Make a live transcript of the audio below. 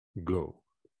Go.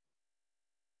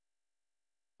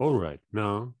 All right,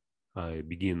 now I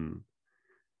begin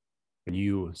a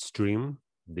new stream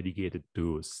dedicated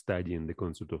to studying the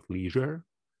concept of leisure.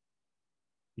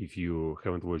 If you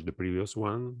haven't watched the previous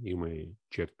one, you may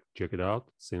check it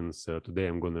out, since today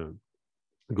I'm gonna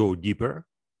go deeper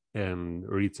and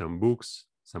read some books,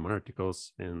 some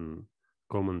articles, and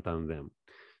comment on them.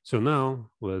 So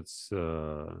now let's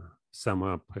sum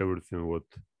up everything what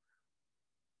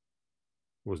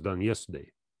was done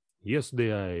yesterday.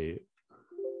 Yesterday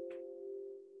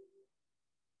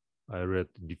I read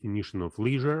definition of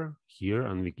leisure here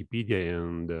on Wikipedia,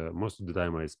 and most of the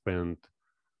time I spent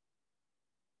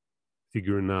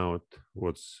figuring out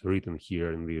what's written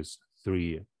here in these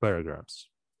 3 paragraphs.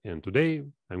 And today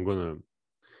I'm gonna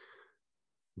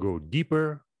go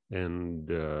deeper, and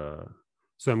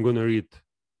so I'm gonna read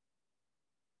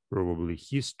probably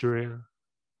history.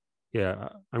 Yeah,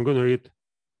 I'm gonna read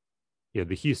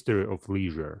the history of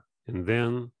leisure, and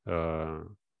then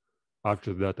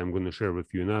after that I'm gonna share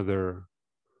with you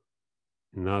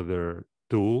another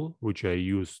tool which I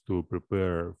use to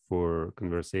prepare for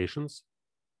conversations,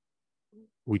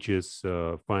 which is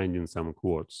finding some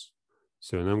quotes.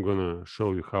 So, and I'm gonna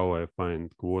show you how I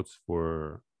find quotes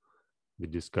for the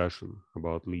discussion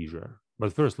about leisure.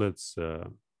 But first, let's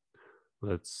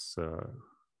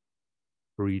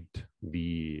read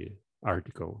the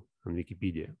article on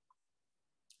Wikipedia.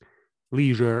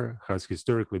 Leisure has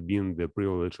historically been the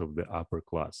privilege of the upper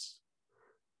class.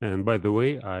 And by the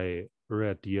way, I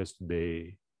read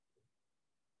yesterday,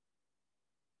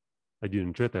 I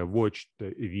didn't chat, I watched a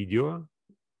video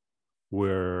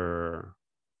where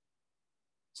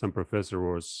some professor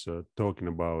was talking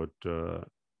about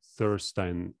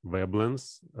Thorstein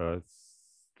Veblen's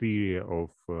theory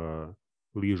of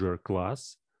leisure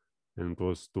class, and it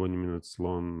was 20-minute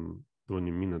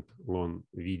long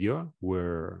video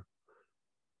where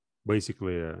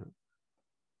basically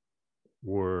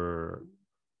were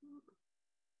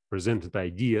presented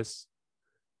ideas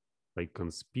like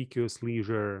conspicuous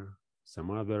leisure,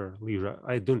 some other leisure.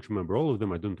 I don't remember all of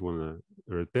them. I don't want to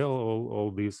retell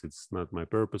all this. It's not my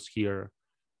purpose here.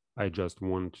 I just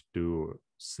want to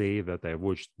say that I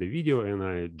watched the video and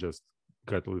I just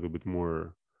got a little bit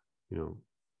more,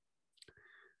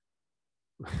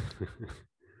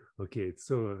 okay,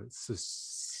 so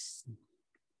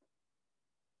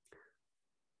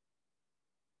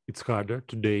it's harder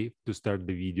today to start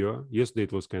the video. Yesterday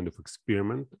it was kind of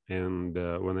experiment, and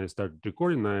when I started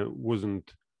recording, I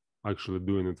wasn't actually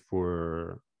doing it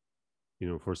for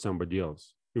somebody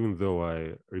else. Even though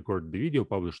I recorded the video,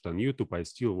 published on YouTube, I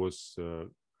still was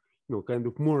kind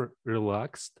of more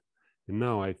relaxed. And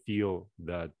now I feel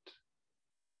that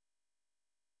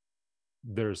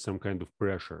there's some kind of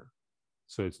pressure.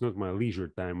 So it's not my leisure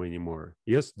time anymore.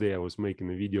 Yesterday I was making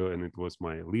a video and it was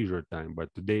my leisure time,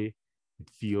 but today it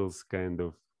feels kind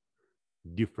of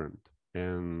different.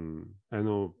 And I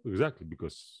know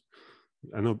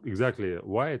exactly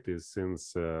why it is,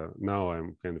 since now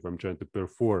I'm trying to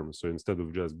perform. So instead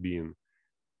of just being,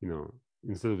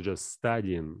 instead of just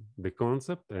studying the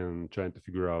concept and trying to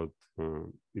figure out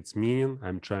its meaning,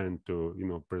 I'm trying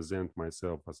to, present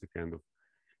myself as a kind of,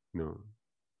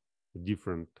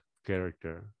 different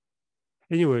character.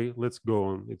 Anyway, let's go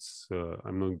on.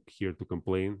 I'm not here to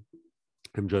complain.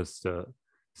 I'm just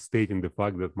stating the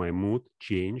fact that my mood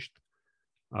changed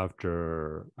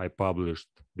after I published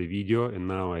the video, and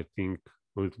now I think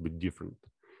a little bit different.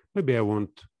 Maybe I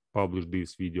won't publish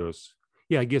these videos.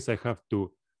 Yeah, I guess I have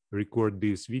to record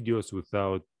these videos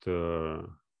without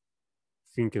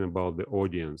thinking about the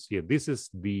audience. Yeah, this is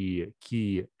the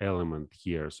key element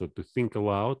here. So to think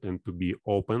aloud and to be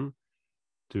open,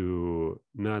 to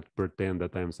not pretend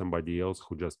that I'm somebody else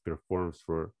who just performs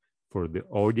for the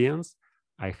audience.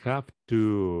 I have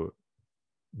to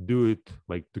do it,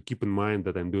 like, to keep in mind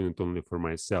that I'm doing it only for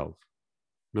myself,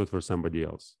 not for somebody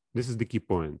else. This is the key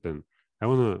point. And I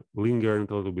want to linger a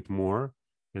little bit more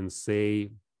and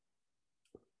say,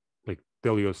 like,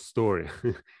 tell your story,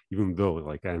 even though,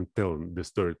 like, I'm telling the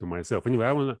story to myself. Anyway,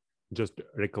 I want to just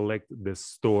recollect the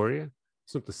story.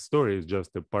 It's not a story, it's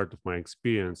just a part of my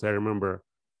experience. I remember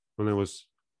when I was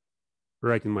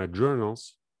writing my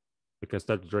journals, like, I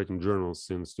started writing journals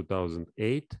since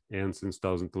 2008, and since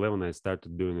 2011 I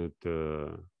started doing it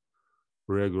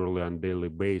regularly on daily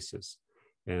basis.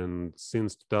 And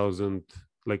since 2000,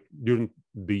 like during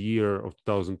the year of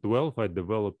 2012, I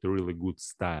developed a really good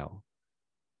style.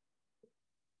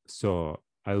 So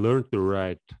I learned to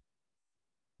write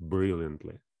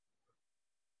brilliantly.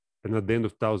 And at the end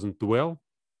of 2012,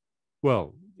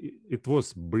 well, it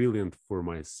was brilliant for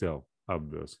myself,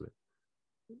 obviously.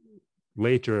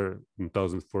 later in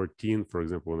 2014, for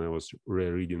example, when I was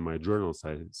rereading my journals,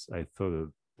 I thought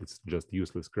that it's just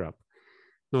useless crap.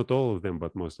 Not all of them,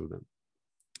 but most of them.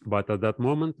 But at that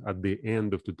moment, at the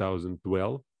end of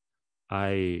 2012,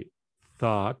 I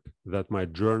thought that my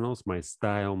journals, my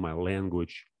style, my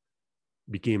language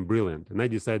became brilliant, and I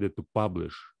decided to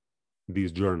publish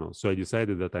these journals. So I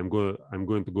decided that I'm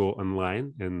going to go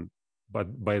online, and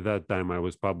but by that time I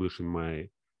was publishing my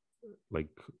like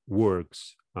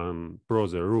works on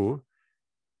Proza.ru,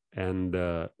 and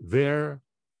there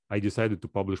I decided to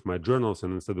publish my journals,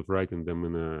 and instead of writing them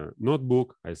in a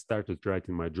notebook, I started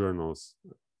writing my journals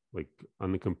like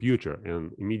on the computer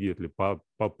and immediately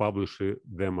publish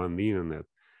them on the internet.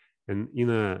 And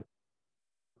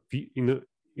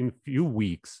in few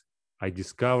weeks, I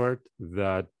discovered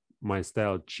that my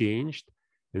style changed,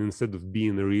 and instead of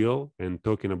being real and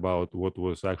talking about what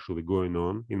was actually going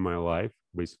on in my life,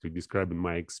 basically describing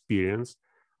my experience,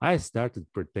 I started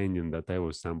pretending that I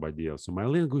was somebody else. So my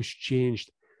language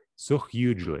changed so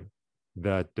hugely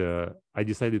that I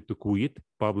decided to quit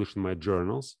publishing my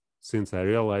journals, since I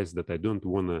realized that I don't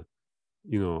want to,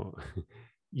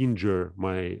 injure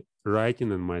my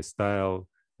writing and my style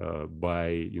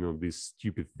by this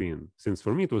stupid thing. Since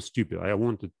for me it was stupid, I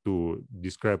wanted to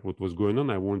describe what was going on,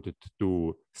 I wanted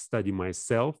to study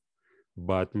myself,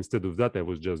 but instead of that I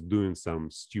was just doing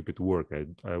some stupid work.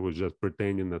 I was just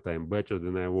pretending that I'm better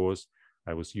than I was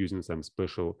using some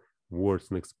special words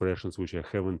and expressions which I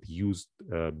haven't used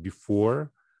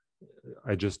before.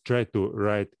 I just tried to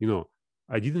write,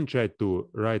 I didn't try to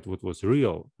write what was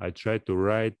real. I tried to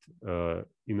write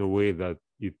in a way that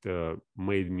it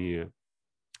made me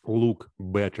look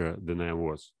better than I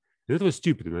was. And it was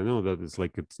stupid, and I know that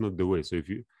it's not the way. So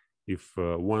if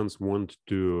one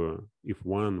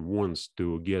wants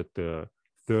to get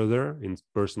further in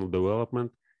personal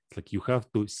development, it's like you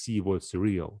have to see what's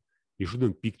real. You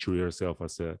shouldn't picture yourself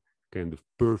as a kind of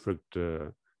perfect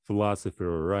philosopher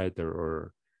or writer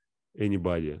or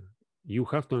anybody. You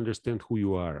have to understand who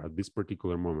you are at this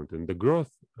particular moment, and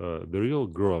the real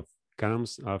growth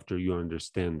comes after you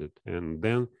understand it, and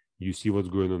then you see what's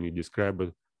going on, you describe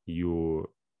it, you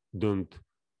don't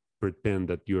pretend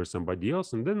that you're somebody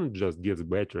else, and then it just gets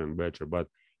better and better. But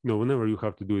whenever you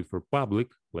have to do it for public,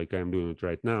 like I'm doing it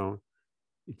right now,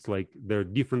 it's like there are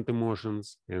different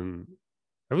emotions, and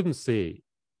I wouldn't say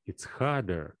it's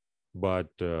harder, but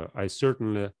I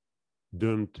certainly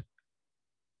don't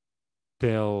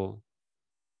tell,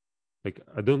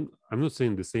 I'm not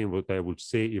saying the same what I would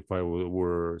say if I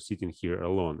were sitting here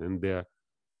alone. And the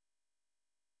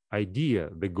idea,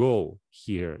 the goal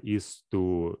here is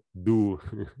to do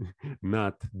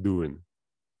not doing,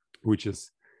 which is,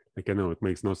 like, I know it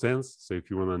makes no sense. So if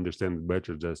you want to understand it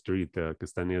better, just read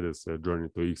Castaneda's Journey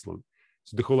to Excellence.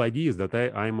 So the whole idea is that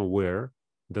I'm aware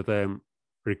that I'm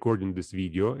recording this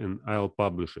video and I'll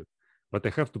publish it, but I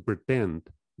have to pretend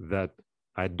that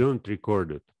I don't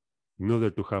record it in order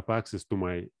to have access to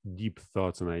my deep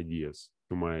thoughts and ideas,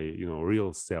 to my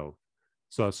real self.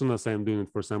 So as soon as I'm doing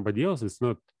it for somebody else, it's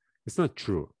not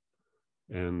true.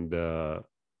 And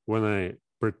when I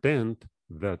pretend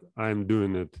that I'm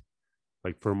doing it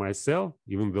like for myself,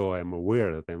 even though I'm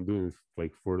aware that I'm doing it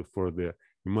like for the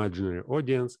imaginary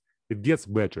audience, it gets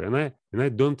better, and I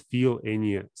don't feel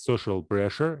any social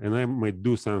pressure, and I might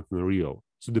do something real.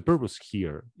 So the purpose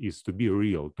here is to be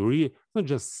real, not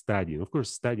just studying. Of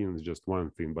course, studying is just one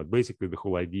thing, but basically the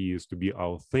whole idea is to be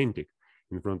authentic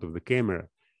in front of the camera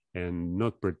and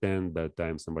not pretend that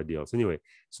I'm somebody else. Anyway,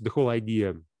 so the whole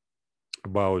idea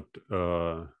about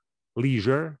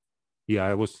leisure, yeah,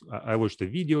 I watched a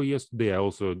video yesterday. I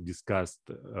also discussed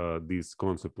this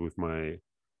concept with my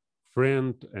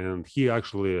friend, and he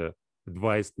actually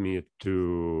advised me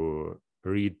to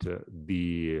read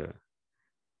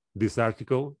this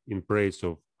article in praise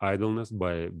of idleness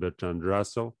by Bertrand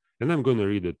Russell, and I'm going to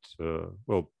read it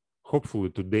hopefully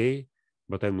today,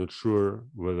 but I'm not sure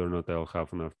whether or not I'll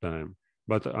have enough time.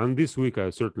 But on this week I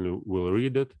certainly will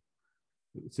read it,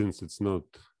 since it's not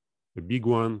a big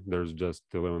one. There's just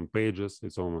 11 pages.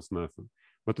 It's almost nothing.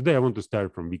 But today I want to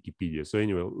start from Wikipedia. So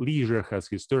anyway, leisure has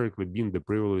historically been the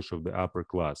privilege of the upper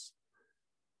class.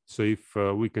 So if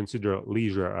we consider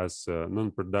leisure as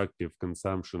non-productive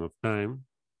consumption of time,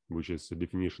 which is a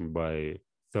definition by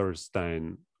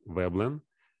Thorstein Veblen,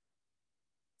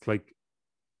 it's like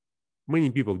many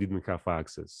people didn't have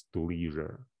access to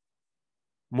leisure.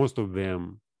 Most of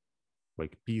them,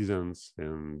 like peasants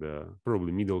and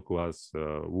probably middle class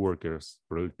workers,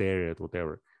 proletariat,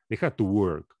 whatever, they had to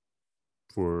work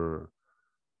for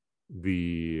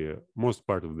the most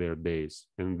part of their days,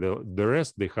 and the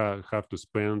rest they have to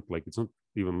spend, like, it's not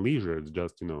even leisure, it's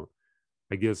just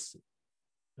I guess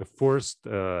a forced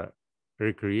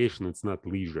recreation, it's not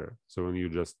leisure. So when you're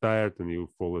just tired and you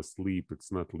fall asleep,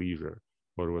 it's not leisure.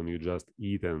 Or when you just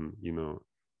eat and, you know,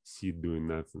 sit doing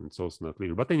nothing, it's also not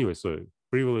leisure. But anyway, so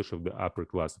privilege of the upper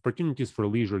class. Opportunities for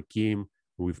leisure came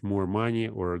with more money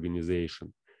or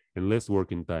organization and less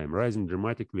working time, rising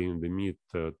dramatically in the mid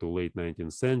to late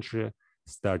 19th century,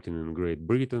 starting in Great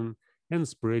Britain and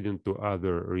spreading to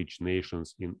other rich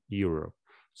nations in Europe.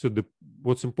 So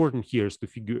what's important here is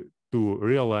to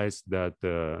realize that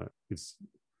it's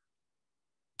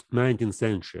 19th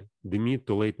century, the mid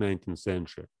to late 19th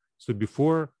century. So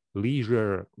before,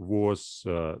 leisure was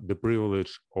the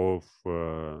privilege of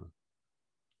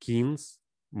kings,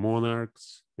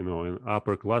 monarchs, you know, and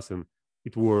upper class, and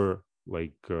it were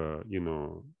like you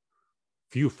know,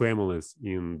 few families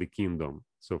in the kingdom.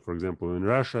 So, for example, in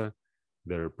Russia,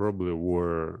 there probably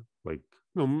were like,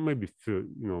 you know, maybe few,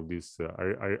 you know, this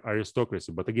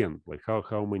aristocracy, but again, like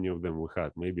how many of them we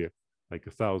had? Maybe like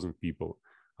 1,000 people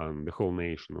on the whole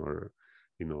nation, or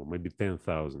you know, maybe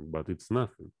 10,000. But it's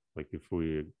nothing. Like if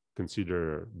we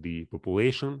consider the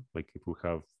population, like if we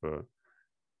have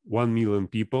 1 million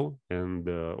people and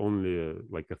only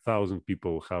like 1,000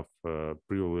 people have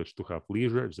privilege to have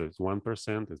leisure, so it's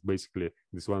 1%. It's basically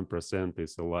this 1%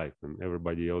 is alive, and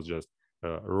everybody else just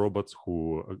robots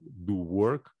who do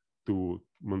work to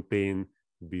maintain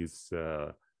this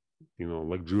you know,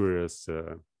 luxurious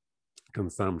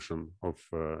consumption of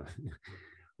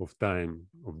of time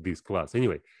of this class.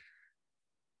 Anyway,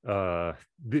 the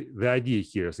idea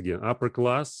here is again upper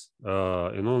class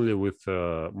and only with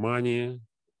money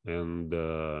and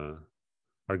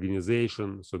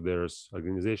organization. So there's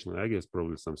organization, I guess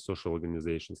probably some social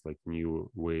organizations, like new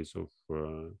ways of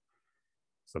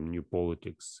some new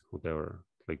politics, whatever,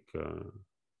 like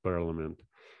parliament.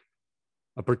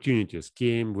 Opportunities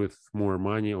came with more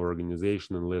money or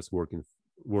organization and less working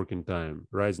time,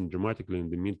 rising dramatically in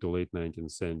the mid to late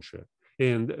 19th century.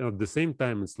 And at the same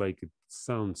time, it's like it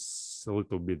sounds a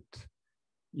little bit,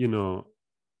 you know,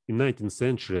 in 19th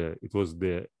century, it was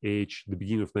the age, the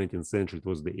beginning of 19th century, it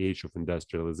was the age of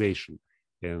industrialization.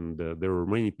 And there were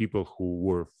many people who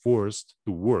were forced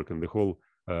to work, and the whole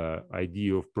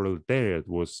idea of proletariat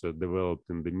was developed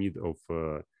in the mid of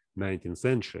 19th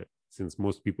century, since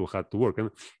most people had to work. And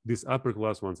this upper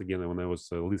class, once again, when I was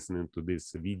listening to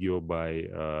this video by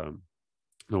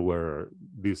where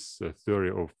this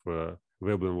theory of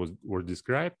Veblen was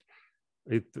described,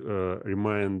 it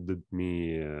reminded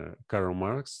me Karl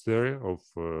Marx theory of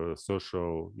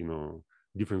social, you know,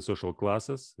 different social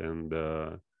classes and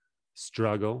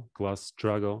class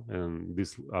struggle, and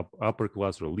this upper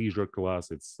class or leisure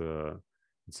class. It's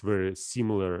very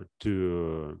similar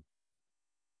to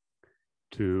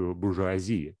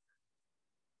bourgeoisie,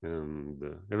 and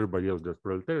everybody else just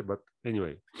proletariat. But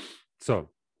anyway, so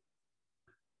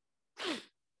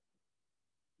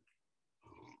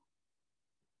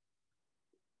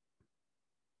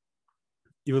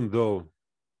even though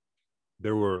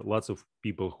there were lots of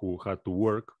people who had to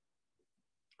work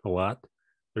a lot,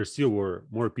 there still were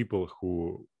more people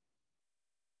who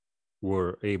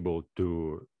were able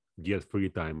to get free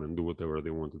time and do whatever they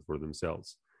wanted for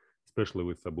themselves, especially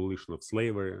with abolition of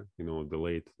slavery, you know, the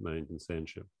late 19th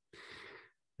century,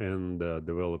 and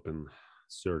developing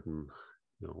certain,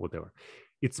 you know, whatever.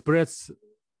 It spread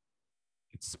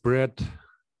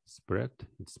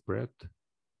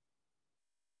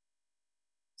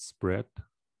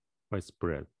by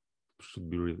spread. Should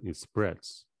be written, it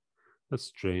spreads. That's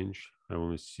strange. I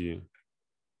want to see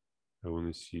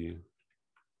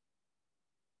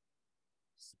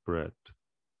spread,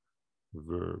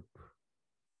 verb,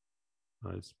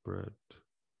 I spread,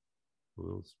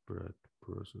 will spread,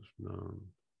 process, noun.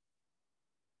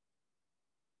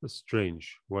 That's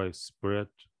strange. Why spread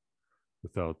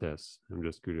without S? I'm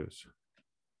just curious.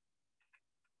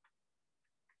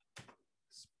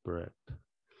 Spread.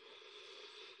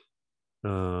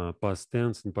 Past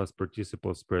tense and past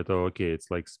participle spread. Oh, okay.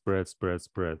 It's like spread.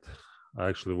 I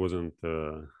actually wasn't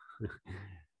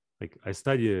like I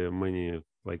study many,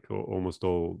 like almost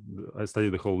all. I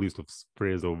studied the whole list of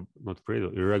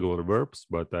irregular verbs,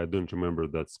 but I don't remember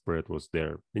that spread was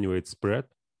there. Anyway, it's spread.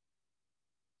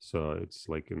 So it's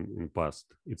like in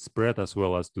past. It spread as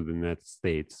well as to the United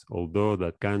States, although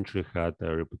that country had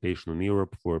a reputation in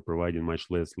Europe for providing much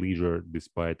less leisure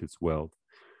despite its wealth.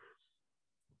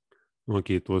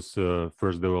 Okay, it was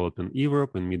first developed in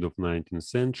Europe in mid of 19th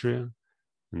century,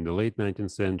 in the late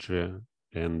 19th century,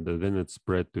 and then it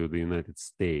spread to the United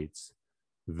States,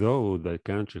 though the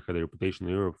country had a reputation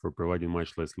in Europe for providing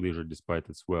much less leisure despite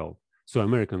its wealth. So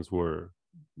Americans were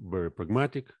very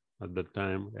pragmatic at that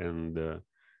time, and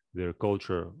their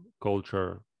culture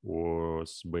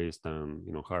was based on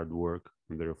hard work,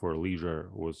 and therefore leisure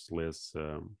was less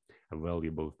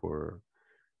valuable for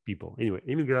people. Anyway,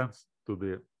 immigrants to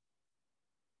the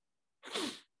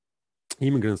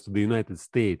United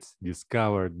States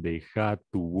discovered they had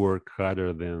to work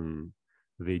harder than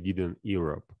they did in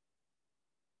Europe.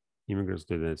 Immigrants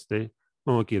to the United States.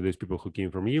 Oh, okay, there's people who came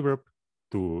from Europe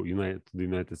to the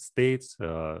United States,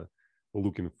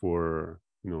 looking for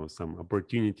some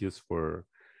opportunities for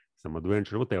some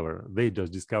adventure, whatever. They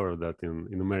just discovered that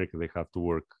in America they have to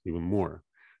work even more.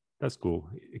 That's cool.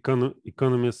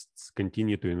 Economists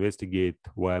continue to investigate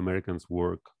why Americans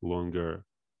work longer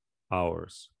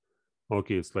hours.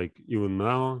 Okay, it's like even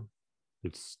now,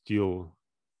 it's still,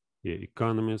 yeah,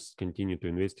 economists continue to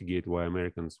investigate why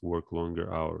Americans work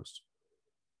longer hours.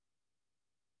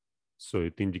 So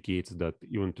it indicates that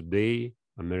even today,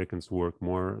 Americans work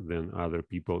more than other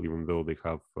people, even though they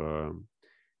have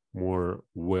more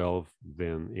wealth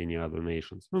than any other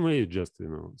nations. Well, maybe just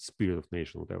spirit of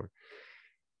nation, whatever.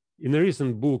 In a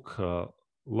recent book,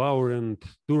 Laurent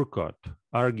Turcot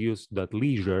argues that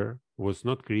leisure was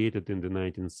not created in the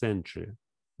 19th century,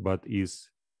 but is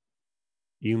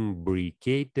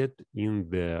imbricated in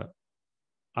the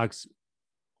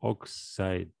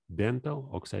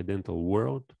Occidental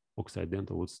world.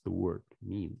 Occidental, what's the word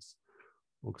means?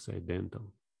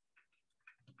 Occidental.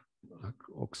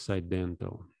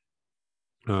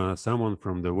 Someone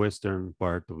from the western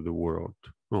part of the world.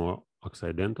 Oh,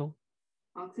 Occidental?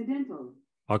 Occidental.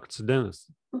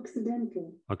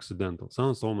 Occidental.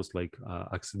 Sounds almost like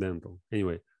accidental.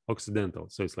 Anyway, Occidental.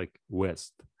 So it's like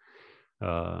west.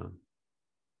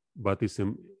 But it's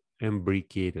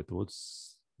imbricated.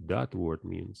 What's that word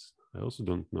means? I also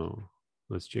don't know.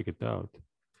 Let's check it out.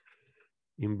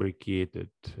 Imbricated.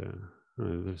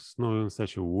 There's no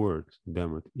such a word.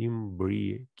 Damn it.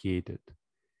 Imbricated.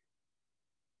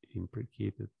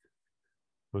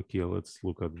 Okay, let's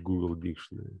look at Google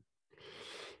Dictionary.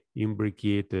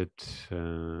 Imbricate,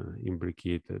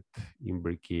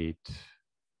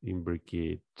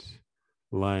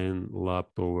 line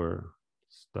lapped over,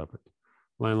 stop it.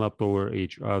 Line lapped over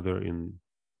each other in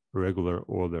regular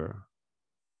order.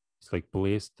 It's like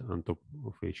placed on top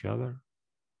of each other.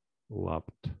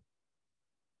 Lapped.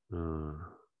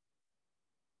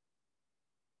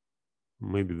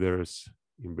 Maybe there's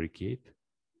imbricate.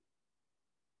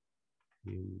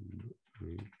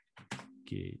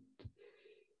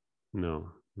 No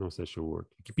such a word.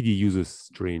 Wikipedia uses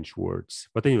strange words.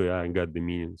 But anyway, I got the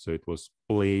meaning. So it was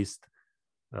placed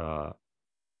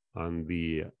on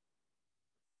the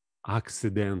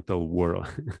accidental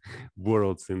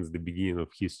world since the beginning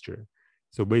of history.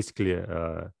 So basically,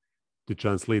 to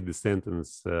translate the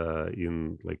sentence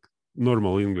in like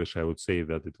normal English, I would say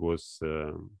that it was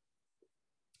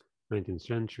 19th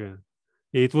century.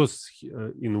 It was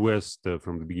in West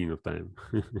from the beginning of time,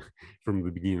 from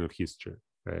the beginning of history,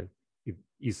 right? It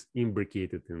is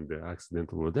imbricated in the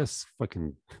accidental world. That's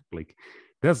fucking like,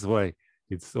 that's why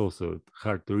it's also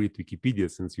hard to read Wikipedia,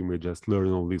 since you may just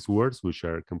learn all these words, which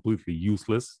are completely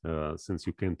useless, since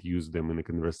you can't use them in a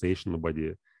conversation.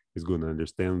 Nobody is going to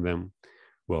understand them.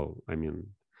 Well, I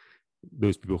mean,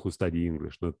 those people who study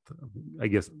English, not, I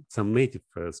guess some native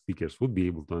speakers would be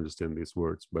able to understand these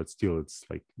words, but still it's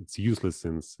like, it's useless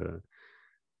since,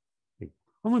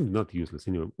 well, maybe not useless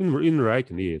anyway. In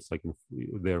writing, yeah, it's like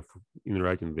in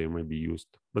writing they might be used,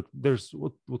 but there's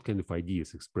what kind of idea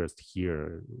is expressed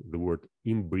here? The word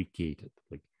imbricated,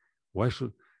 like why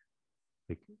should,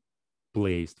 like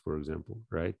placed, for example,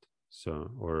 right?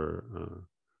 So, or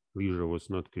leisure was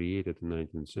not created in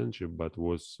 19th century, but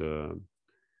was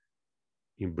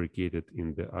imbricated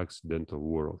in the accidental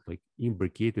world, like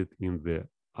imbricated in the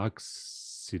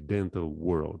accidental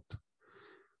world.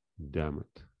 Damn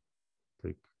it.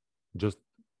 Like just,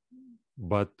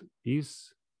 but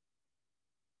is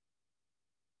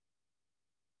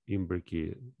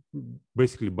imbricated,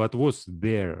 basically, but was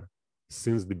there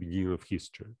since the beginning of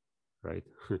history, right?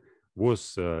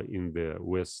 Was in the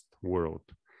West world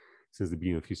since the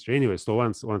beginning of history. Anyway, so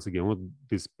once again, what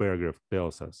this paragraph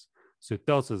tells us. So it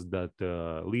tells us that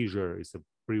leisure is a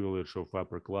privilege of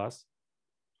upper class.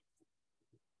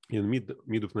 In mid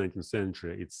of 19th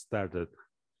century, it started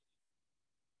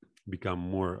become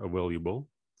more available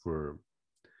for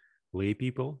lay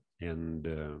people, and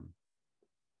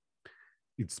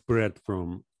it spread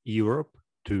from Europe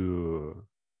to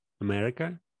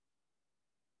America.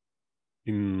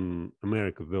 In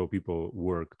America, though, people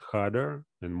worked harder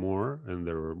and more, and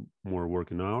there were more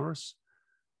working hours.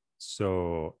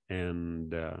 So,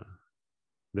 and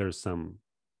there's some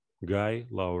guy,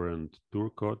 Laurent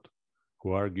Turcot,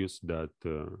 who argues that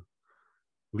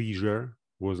leisure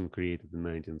wasn't created in the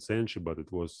 19th century, but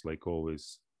it was like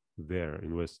always there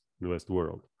in West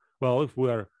world. Well, if we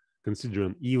are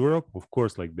considering Europe, of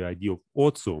course, like the idea of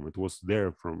otium, it was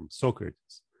there from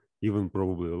Socrates, even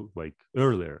probably like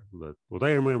earlier. But what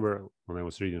I remember when I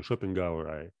was reading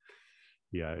Schopenhauer,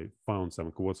 I found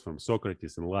some quotes from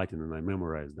Socrates in Latin and I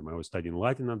memorized them. I was studying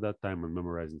Latin at that time and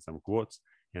memorizing some quotes.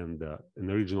 And an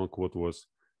original quote was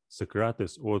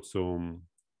Socrates otium.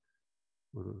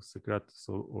 Socrates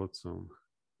otium.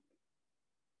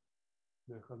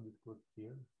 I have this quote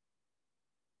here.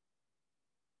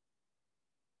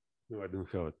 No, I don't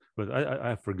have it, but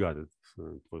I forgot it.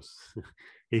 It was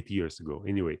 8 years ago.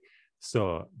 Anyway,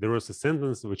 so there was a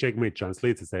sentence which I may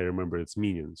translate as I remember its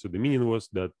meaning. So the meaning was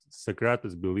that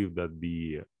Socrates believed that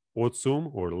the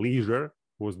otium or leisure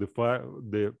was the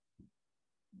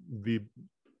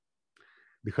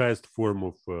highest form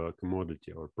of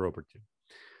commodity or property.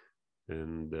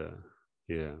 And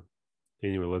yeah.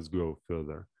 Anyway, let's go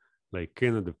further. Like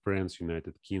Canada, France,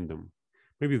 United Kingdom.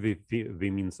 Maybe they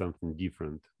mean something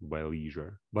different by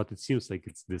leisure, but it seems like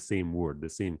it's the same word, the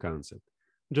same concept,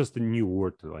 just a new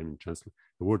word. I mean, the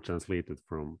word translated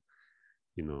from,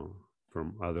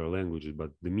 from other languages,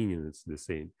 but the meaning is the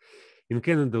same. In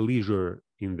Canada, leisure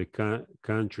in the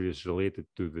country is related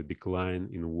to the decline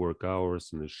in work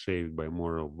hours and is shaped by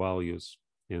moral values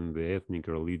and the ethnic,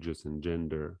 religious, and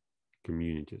gender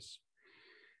communities.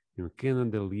 In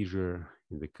Canada, leisure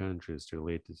in the country is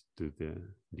related to the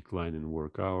decline in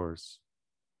work hours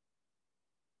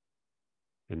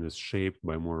and is shaped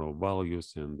by moral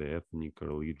values and the ethnic,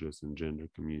 religious, and gender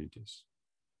communities.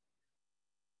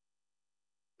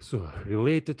 So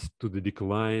related to the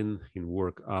decline in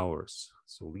work hours.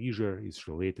 So leisure is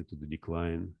related to the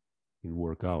decline in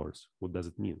work hours. What does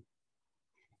it mean?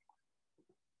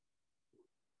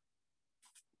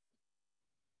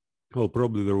 Well,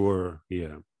 probably there were,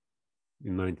 in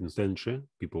 19th century,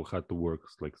 people had to work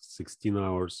like 16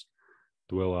 hours,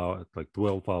 12 hours, like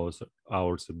 12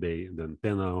 hours a day, then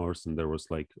 10 hours, and there was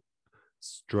like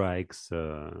strikes,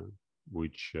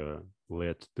 which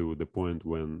led to the point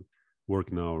when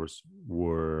working hours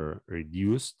were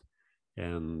reduced.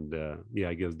 And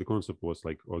I guess the concept was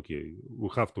like, okay, we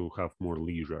have to have more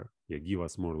leisure. Give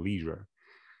us more leisure.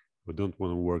 We don't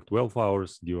want to work 12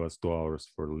 hours, give us 2 hours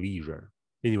for leisure.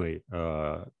 Anyway,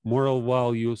 moral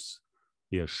values,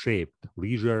 shaped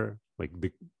leisure, like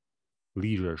the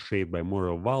leisure shaped by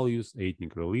moral values,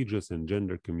 ethnic, religious, and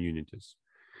gender communities.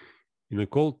 In a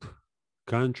cold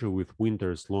country with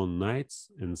winter's long nights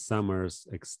and summer's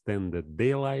extended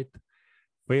daylight,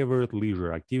 favorite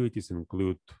leisure activities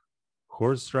include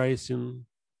horse racing,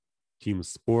 team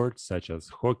sports such as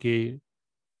hockey,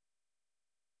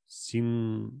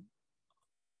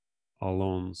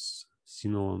 sinolons,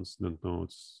 don't know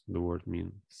what's the word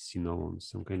mean, sinolons,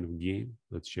 some kind of game.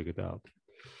 Let's check it out.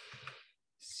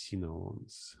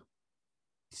 Sinolons.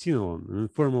 Sing-along, an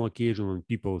informal occasion when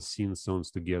people sing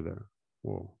songs together.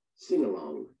 Whoa.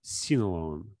 Sing-along.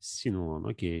 Sing-along,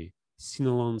 okay.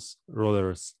 Sing-alongs,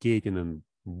 roller skating, and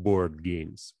board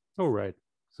games. All right.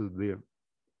 So there are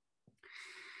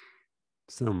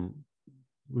some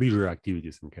leisure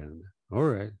activities in Canada. All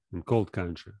right. In cold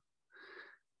country.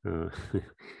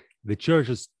 The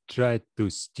churches tried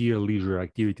to steer leisure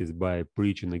activities by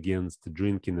preaching against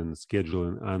drinking and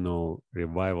scheduling annual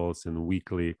revivals and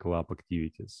weekly club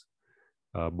activities.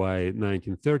 By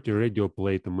 1930, radio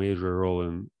played a major role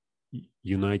in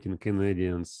uniting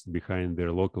Canadians behind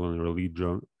their local and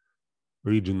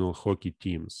regional hockey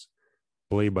teams.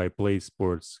 Play-by-play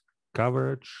sports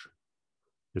coverage,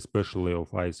 especially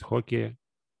of ice hockey,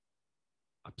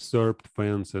 absorbed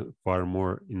fans far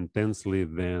more intensely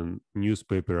than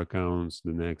newspaper accounts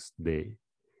the next day.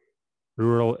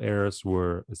 Rural areas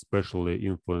were especially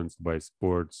influenced by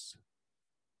sports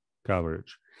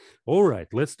coverage. All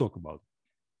right, let's talk about it.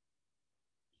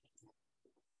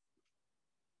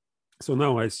 So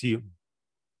now I see,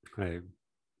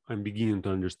 I'm beginning to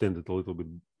understand it a little bit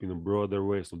in a broader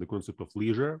way. So the concept of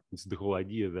leisure is the whole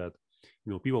idea that,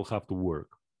 people have to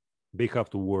work. They have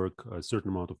to work a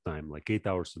certain amount of time, like 8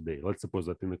 hours a day. Let's suppose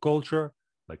that in a culture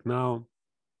like now,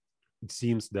 it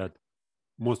seems that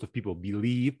most of people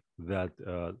believe that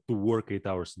to work 8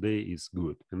 hours a day is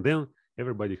good. And then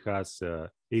everybody has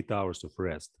 8 hours of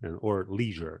rest or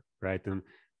leisure, right? And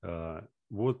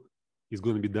what is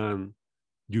going to be done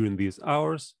during these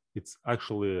hours, it's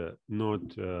actually not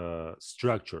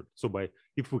structured. So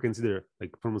if we consider,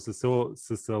 like, from a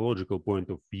sociological point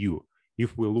of view,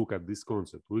 if we look at this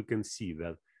concept, we can see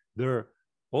that there are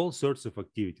all sorts of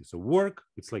activities. So work,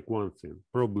 it's like one thing.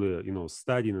 Probably,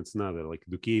 studying, it's another. Like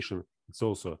education, it's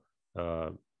also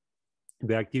the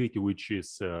activity which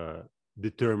is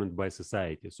determined by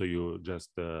society. So you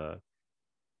just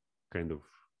kind of,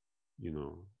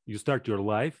 you start your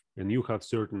life and you have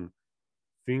certain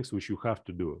things which you have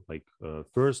to do. Like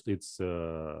first it's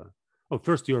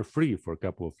first you're free for a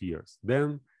couple of years,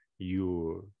 then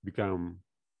you become,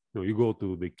 you go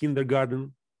to the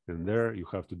kindergarten, and there you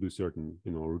have to do certain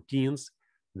routines.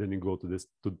 Then you go to this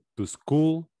to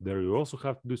school, there you also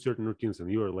have to do certain routines, and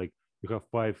you're like, you have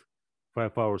five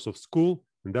hours of school.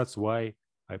 And that's why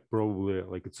I probably,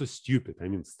 like, it's so stupid. I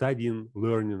mean, studying,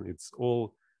 learning, it's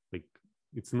all like,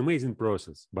 it's an amazing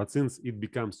process, but since it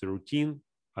becomes a routine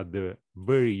at the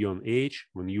very young age,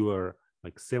 when you are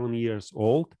like 7 years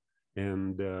old,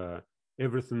 and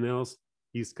everything else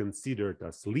is considered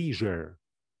as leisure.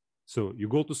 So you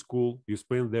go to school, you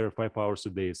spend there 5 hours a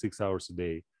day, 6 hours a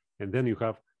day, and then you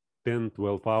have 10,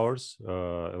 12 hours,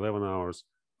 11 hours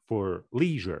for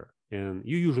leisure. And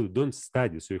you usually don't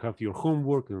study. So you have your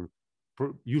homework, and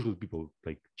usually people,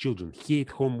 like children, hate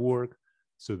homework.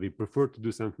 So they prefer to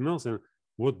do something else. And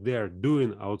what they're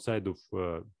doing outside of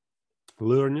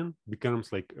learning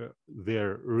becomes like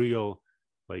their real,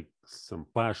 like some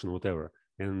passion, whatever.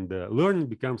 And learning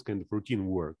becomes kind of routine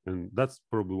work. And that's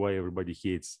probably why everybody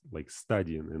hates like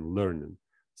studying and learning,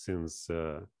 since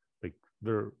like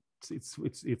there,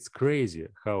 it's crazy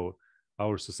how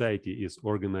our society is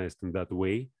organized in that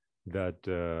way, that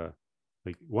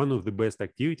like one of the best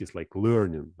activities, like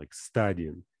learning, like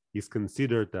studying, is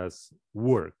considered as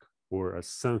work, or as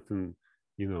something,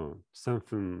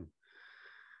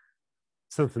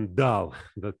 something dull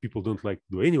that people don't like to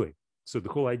do anyway. So the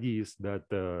whole idea is that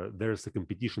there's a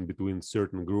competition between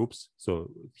certain groups.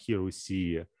 So here we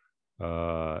see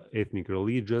ethnic,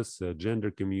 religious,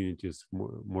 gender communities,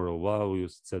 moral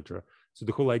values, etc. So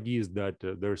the whole idea is that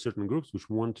there are certain groups which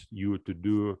want you to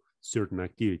do certain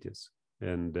activities,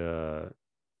 and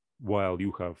while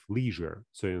you have leisure.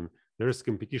 So there's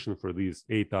competition for these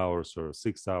 8 hours or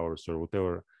 6 hours or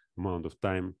whatever amount of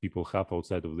time people have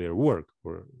outside of their work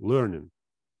or learning.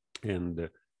 And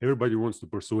everybody wants to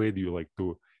persuade you like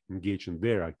to engage in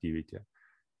their activity.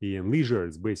 And leisure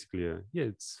is basically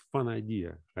it's a fun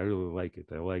idea. I really like it.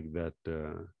 I like that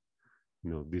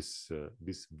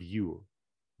this view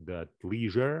that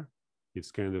leisure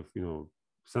is kind of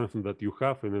something that you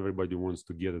have, and everybody wants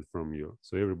to get it from you.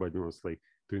 So everybody wants like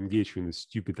to engage in a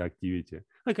stupid activity.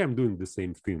 Like I'm doing the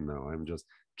same thing now. I'm just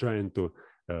trying to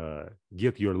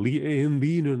get your in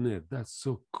the internet. That's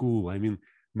so cool. I mean,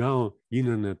 now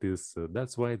internet is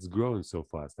that's why it's growing so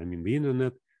fast. I mean, the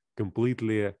internet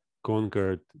completely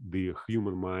conquered the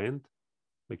human mind.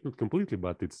 Like not completely,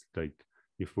 but it's like,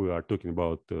 if we are talking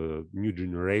about new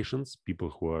generations, people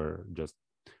who are just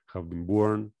have been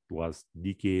born last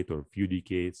decade or few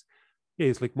decades,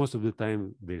 it's like most of the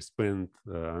time they spend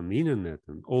on the internet,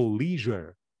 and all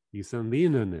leisure is on the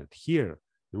internet here.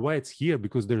 And why it's here?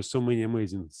 Because there's so many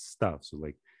amazing stuff. So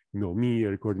like, me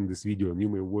recording this video, and you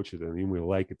may watch it and you may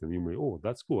like it, and you may, oh,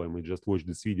 that's cool, I may just watch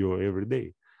this video every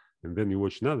day. And then you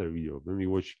watch another video, then you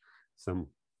watch some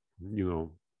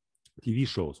TV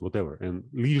shows, whatever. And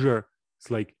leisure, it's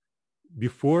like,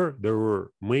 before there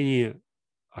were many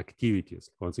activities,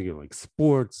 once again, like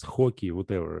sports, hockey,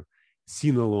 whatever,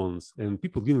 sing-alongs, and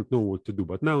people didn't know what to do.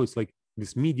 But now it's like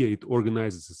this media, it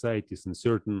organizes societies in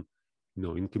certain,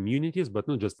 in communities, but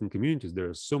not just in communities. There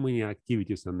are so many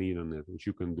activities on the internet which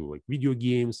you can do, like video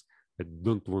games. I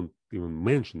don't want to even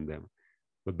mention them.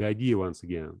 But the idea, once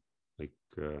again, like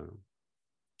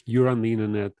you're on the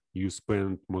internet, you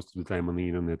spend most of the time on the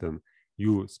internet, and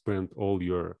you spend all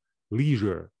your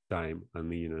leisure time on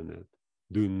the internet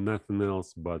doing nothing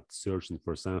else but searching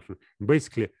for something.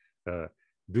 Basically,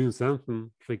 doing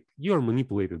something, like you're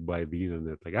manipulated by the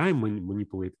internet. Like I'm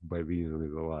manipulated by the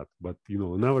internet a lot. But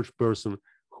an average person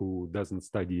who doesn't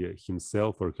study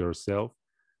himself or herself,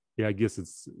 I guess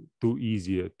it's too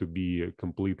easy to be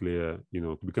completely,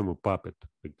 to become a puppet.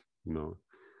 Like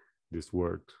this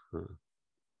word,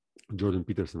 Jordan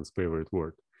Peterson's favorite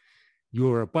word.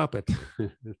 You're a puppet.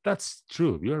 That's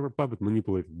true. You're a puppet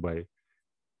manipulated by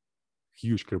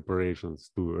huge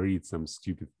corporations to read some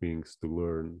stupid things, to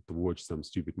learn, to watch some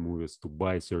stupid movies, to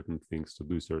buy certain things, to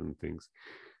do certain things.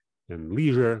 And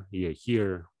leisure,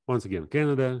 here, once again,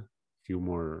 Canada, a few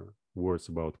more words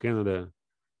about Canada.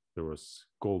 There was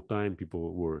cold time.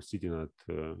 People were sitting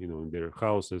at, in their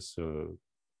houses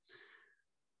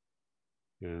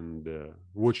and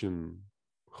watching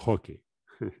hockey.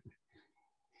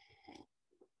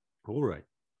 All right.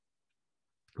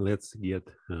 Let's get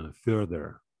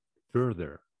further.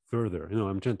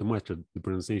 I'm trying to master the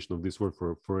pronunciation of this word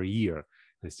for a year.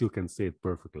 I still can't say it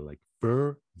perfectly. Like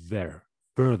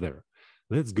further.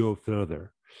 Let's go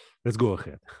further. Let's go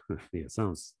ahead. Yeah,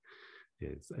 sounds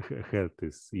Yes, hat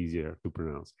is easier to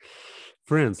pronounce.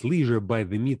 France, leisure by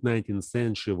the mid-19th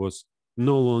century was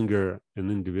no longer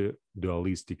an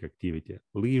individualistic activity.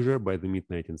 Leisure by the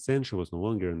mid-19th century was no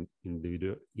longer an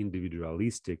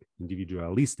individualistic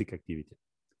activity.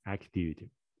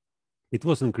 It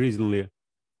was increasingly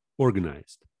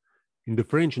organized. In the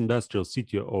French industrial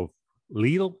city of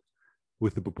Lille,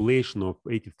 with a population of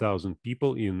 80,000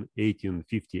 people in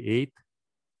 1858,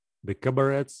 the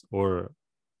cabarets or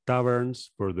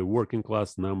taverns for the working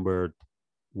class numbered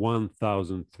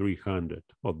 1,300.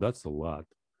 Oh, that's a lot.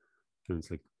 And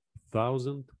it's like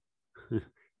 1,000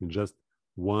 in just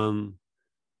one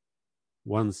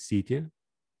city,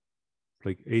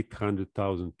 like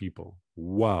 800,000 people.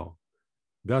 Wow,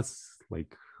 that's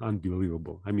like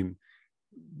unbelievable. I mean,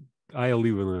 I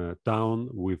live in a town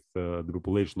with the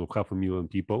population of 500,000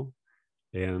 people,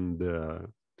 and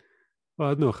well,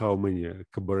 I don't know how many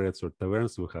cabarets or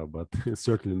taverns we have, but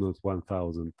certainly not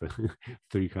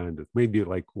 1,300. Maybe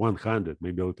like 100,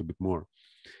 maybe a little bit more.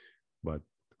 But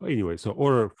anyway, so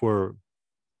or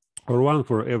one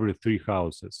for every 3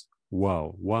 houses.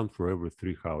 Wow, one for every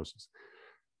 3 houses.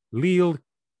 Lille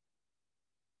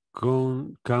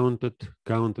counted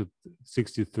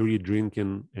 63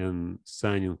 drinking and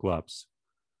signing clubs,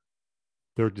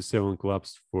 37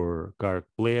 clubs for card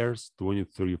players,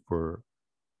 23 for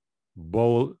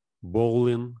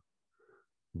bowling,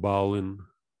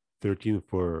 13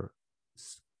 for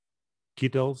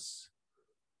skittles,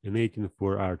 and 18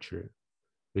 for archery.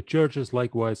 The churches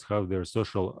likewise have their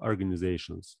social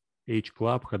organizations. Each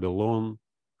club had a long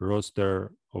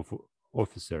roster of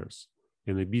officers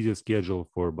and a busy schedule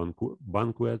for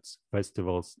banquets,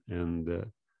 festivals, and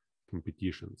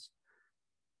competitions.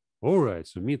 All right,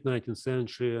 so mid-19th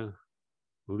century,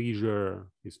 leisure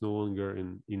is no longer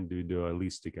an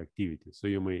individualistic activity. So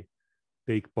you may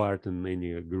take part in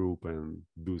any group and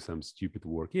do some stupid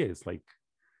work. Yeah, it's like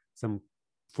some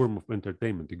form of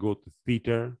entertainment. You go to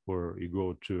theater, or you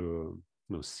go to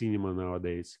cinema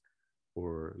nowadays,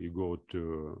 or you go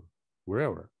to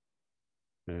wherever.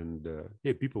 And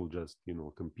yeah, people just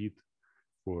compete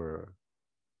for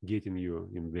getting you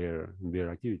in their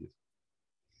activities.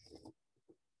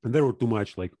 And there were too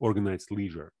much like organized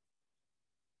leisure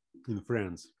in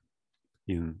France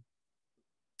in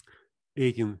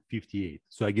 1858.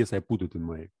 So I guess I put it in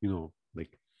my,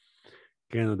 like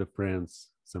Canada,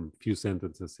 France, some few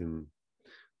sentences in.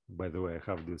 By the way, I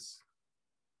have this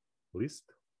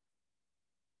list.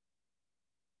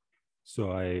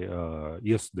 So I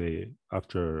yesterday,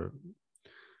 after,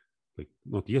 like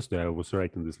not yesterday, I was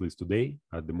writing this list today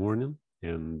at the morning,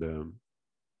 and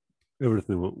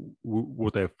everything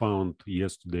what I found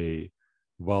yesterday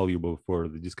valuable for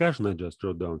the discussion, I just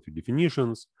wrote down 2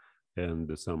 definitions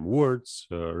and some words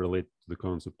related to the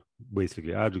concept,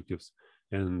 basically adjectives.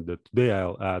 And today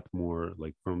I'll add more,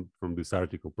 like from this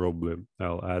article. Probably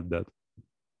I'll add that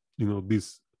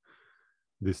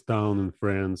this town in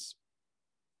France,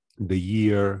 the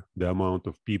year, the amount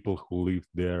of people who lived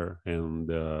there, and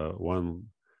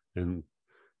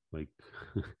like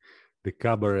the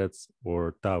cabarets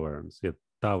or taverns. Yeah,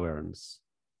 taverns,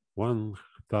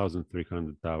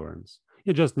 1,300 taverns.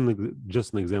 Yeah, just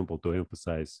an example to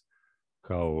emphasize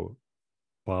how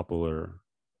popular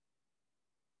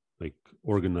like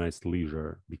organized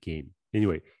leisure became.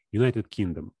 Anyway, United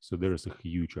Kingdom. So there is a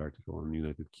huge article on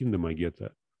United Kingdom. I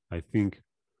think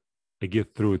I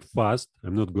get through it fast.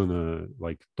 I'm not gonna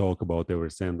like talk about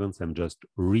every sentence. I'm just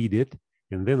read it,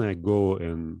 and then I go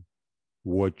and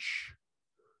watch.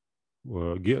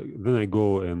 Then I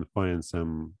go and find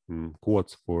some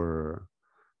quotes for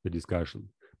the discussion.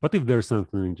 But if there's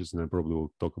something interesting, I probably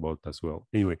will talk about it as well.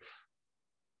 Anyway,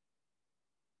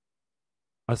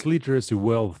 as literacy,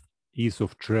 wealth, ease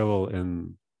of travel,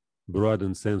 and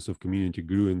broadened sense of community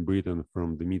grew in Britain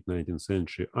from the mid-19th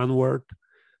century onward,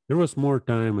 there was more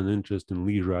time and interest in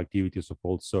leisure activities of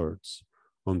all sorts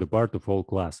on the part of all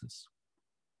classes.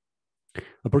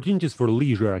 Opportunities for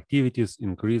leisure activities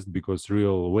increased because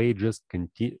real wages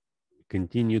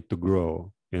continued to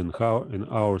grow and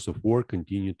hours of work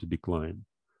continued to decline.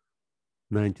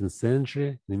 19th century,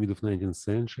 in the middle of 19th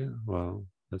century, wow,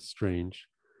 that's strange.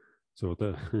 So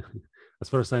as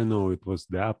far as I know, it was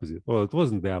the opposite. Well, it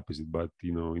wasn't the opposite, but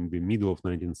in the middle of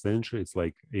 19th century, it's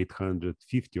like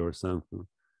 850 or something.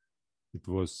 It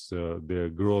was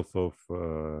the growth of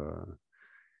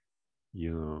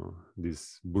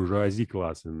this bourgeoisie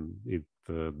class, and it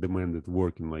demanded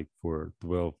working like for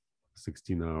 12,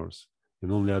 16 hours.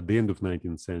 And only at the end of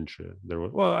 19th century, there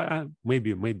was, well,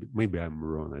 maybe I'm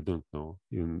wrong. I don't know.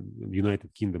 In the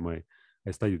United Kingdom, I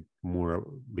studied more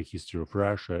the history of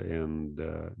Russia and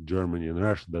Germany, and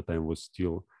Russia at that time was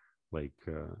still like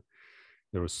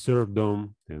there was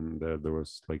serfdom, and there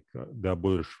was like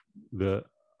the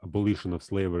abolition of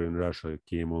slavery in Russia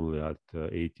came only at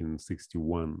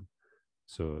 1861.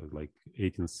 So like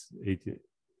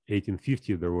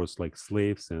 1850, there was like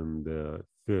slaves and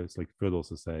it's like feudal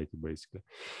society basically.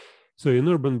 So in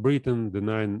urban Britain, the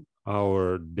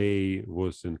 9-hour day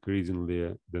was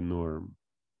increasingly the norm.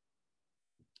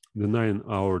 The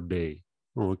 9-hour day.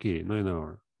 Oh, okay, 9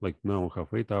 hour. Like now we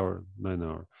have 8 hour, 9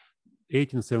 hour.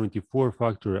 1874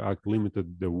 Factory Act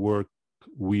limited the work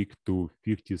week to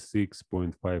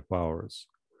 56.5 hours.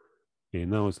 Okay,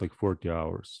 now it's like 40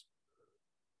 hours.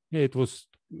 Yeah, it was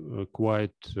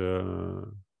quite,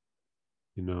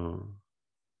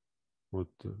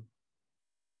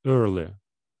 early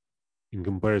in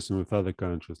comparison with other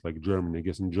countries like Germany. I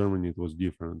guess in Germany it was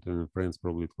different, and in France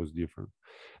probably it was different.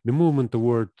 The movement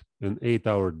toward an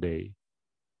 8-hour day.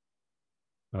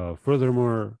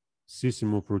 Furthermore,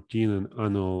 system of routine and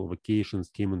annual vacations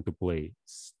came into play,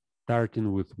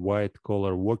 starting with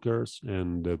white-collar workers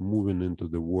and moving into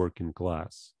the working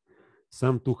class.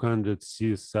 Some 200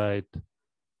 seaside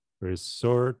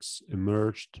resorts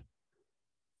emerged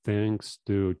thanks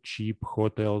to cheap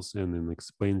hotels and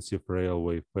inexpensive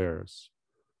railway fares.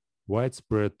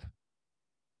 Widespread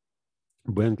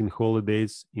banking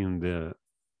holidays in the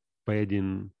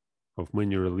padding of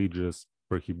many religious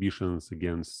prohibitions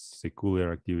against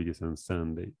secular activities on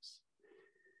Sundays.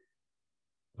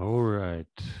 All right.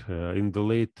 In the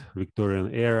late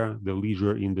Victorian era, the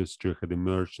leisure industry had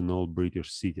emerged in all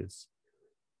British cities,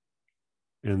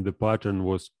 and the pattern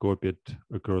was copied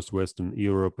across Western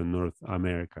Europe and North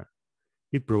America.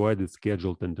 It provided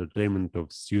scheduled entertainment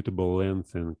of suitable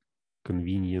length and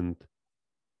convenient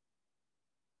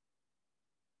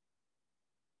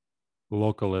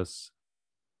locales,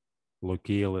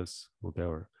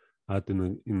 whatever, at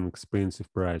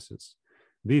inexpensive prices.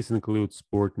 This includes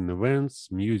sporting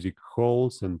events, music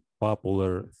halls, and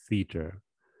popular theater.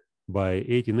 By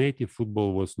 1880,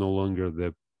 football was no longer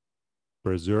the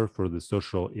preserve for the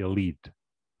social elite,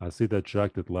 as it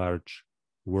attracted large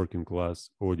working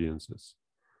class audiences.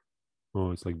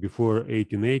 Oh, it's like before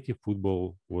 1880,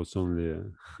 football was only,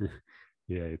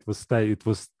 yeah, it was like,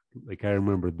 I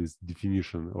remember this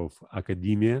definition of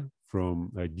academia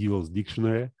from Devil's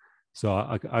Dictionary. So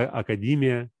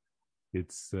academia,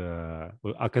 it's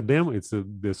academ, it's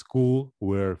the school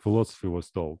where philosophy was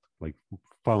taught, like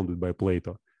founded by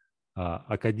Plato.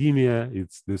 Academia,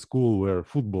 it's the school where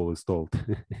football is taught.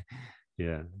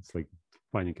 Yeah, it's like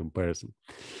funny comparison.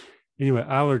 Anyway,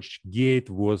 average gate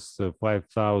was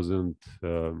 5,000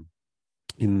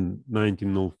 in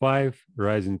 1905,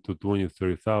 rising to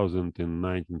 23,000 in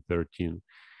 1913.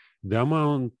 The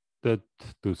amount that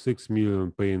to 6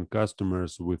 million paying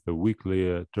customers with a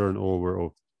weekly turnover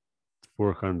of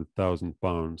 400,000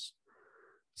 pounds.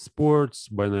 Sports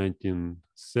by 19th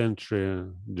century,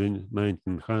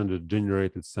 1900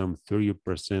 generated some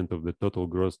 3% of the total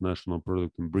gross national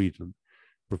product in Britain.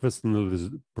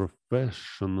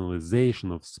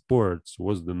 Professionalization of sports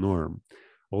was the norm,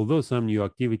 although some new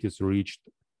activities reached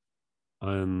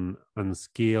an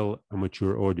unscaled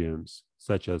amateur audience,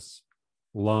 such as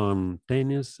lawn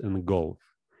tennis and golf.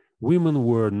 Women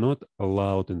were not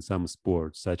allowed in some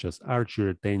sports, such as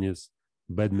archery, tennis,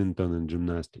 badminton, and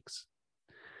gymnastics.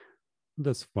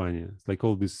 That's funny. It's like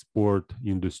all this sport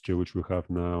industry which we have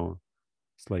now.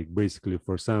 It's like basically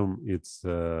for some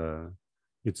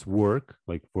it's work,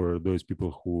 like for those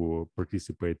people who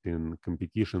participate in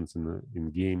competitions in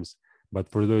games.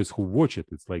 But for those who watch it,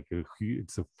 it's like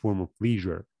it's a form of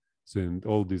leisure. So and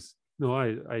all this,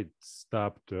 I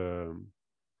stopped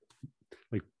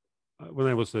like when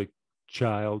I was a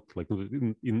child, like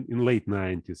in late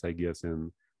 90s, I guess,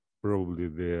 and probably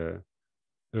the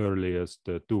earliest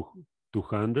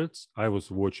 200s, I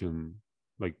was watching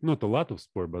like not a lot of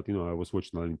sport, but I was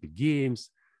watching Olympic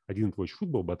Games. I didn't watch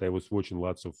football, but I was watching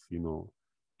lots of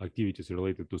activities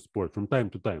related to sport from time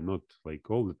to time, not like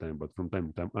all the time, but from time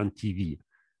to time on TV.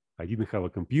 I didn't have a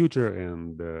computer,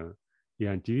 and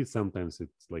yeah, on TV sometimes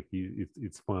it's like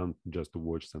it's fun just to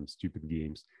watch some stupid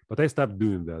games. But I stopped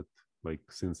doing that like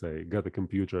since I got a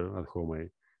computer at home.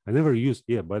 I never used,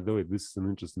 yeah, by the way, this is an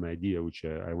interesting idea which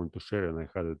I want to share, and I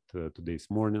had it today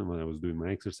this morning when I was doing my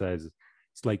exercises.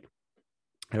 It's like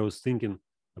I was thinking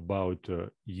about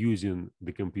using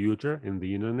the computer and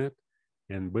the internet,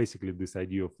 and basically this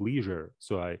idea of leisure.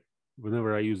 So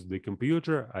whenever I use the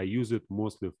computer, I use it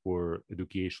mostly for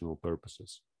educational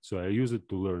purposes. So I use it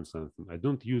to learn something. I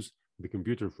don't use the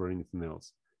computer for anything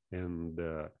else. And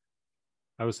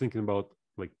I was thinking about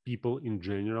like people in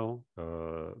general,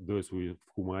 those with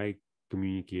whom I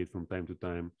communicate from time to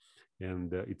time.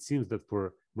 And it seems that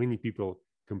for many people,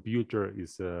 computer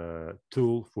is a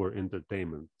tool for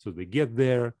entertainment. So they get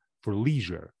there for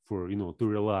leisure, for, to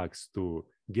relax, to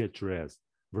get rest.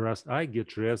 Whereas I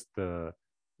get rest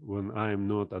when I'm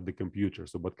not at the computer.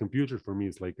 So, but computer for me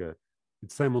is like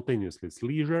it's simultaneously, it's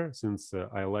leisure, since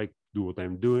I like to do what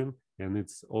I'm doing, and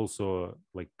it's also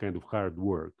like kind of hard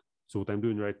work. So what I'm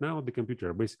doing right now at the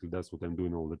computer, basically that's what I'm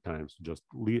doing all the time. So just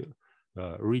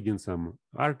reading some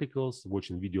articles,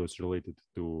 watching videos related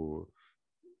to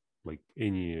like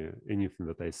anything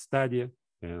that I study.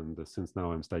 And since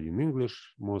now I'm studying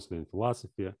English, mostly in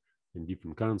philosophy and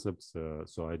different concepts,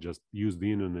 so I just use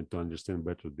the internet to understand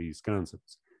better these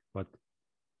concepts. But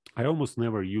I almost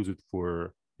never use it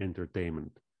for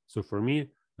entertainment. So for me,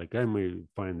 like I may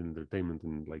find entertainment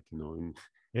in like, in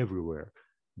everywhere.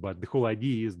 But the whole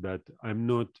idea is that I'm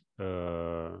not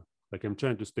like I'm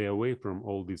trying to stay away from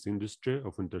all this industry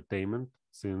of entertainment,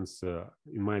 since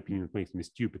in my opinion it makes me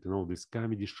stupid, and all these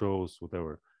comedy shows,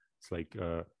 whatever. It's like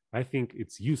I think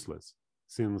it's useless,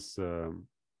 since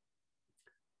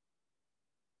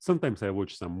sometimes I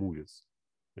watch some movies,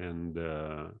 and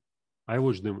I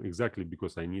watch them exactly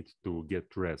because I need to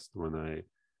get rest when I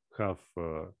have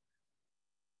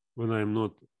when I'm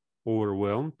not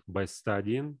overwhelmed by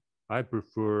studying. I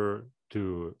prefer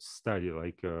to study.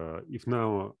 Like if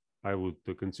now I would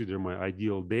consider my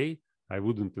ideal day, I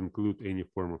wouldn't include any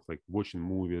form of like watching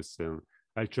movies, and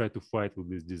I try to fight with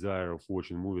this desire of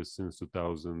watching movies since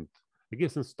 2000. I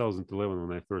guess since 2011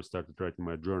 when I first started writing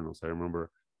my journals. I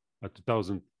remember at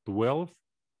 2012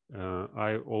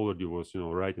 I already was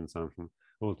writing something.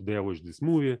 Well, today I watched this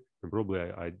movie, and probably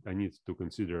I need to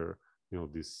consider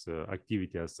this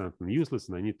activity as something useless,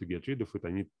 and I need to get rid of it.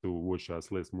 I need to watch as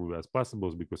less movie as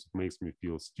possible because it makes me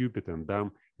feel stupid and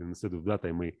dumb. And instead of that,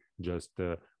 I may just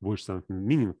watch something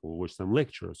meaningful, watch some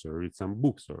lectures, or read some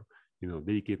books, or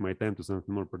dedicate my time to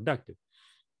something more productive.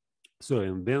 So,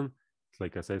 and then,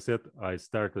 like as I said, I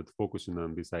started focusing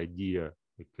on this idea,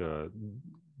 like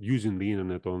using the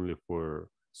internet only for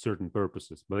certain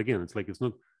purposes. But again, it's like it's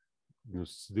not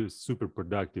this super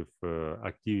productive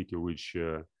activity, which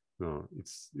no,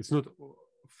 it's not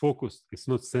focused, it's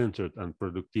not centered on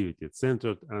productivity, it's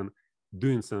centered on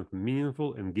doing something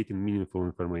meaningful and getting meaningful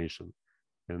information.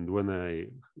 And when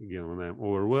I'm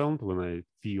overwhelmed, when I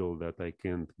feel that I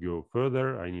can't go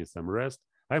further, I need some rest,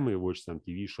 I may watch some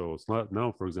TV shows.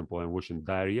 Now, for example, I'm watching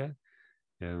Daria,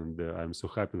 and I'm so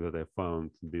happy that I found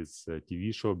this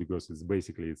TV show, because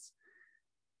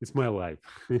it's my life.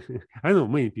 I know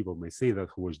many people may say that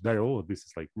who watch Daria, oh, this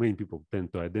is like, many people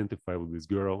tend to identify with this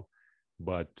girl,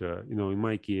 but in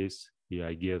my case, yeah,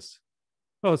 I guess,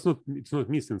 well, it's not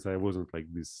me, since I wasn't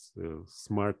like this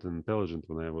smart and intelligent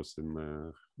when I was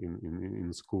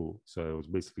in school. So I was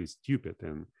basically stupid,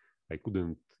 and I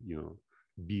couldn't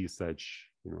be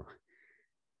such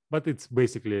But it's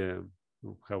basically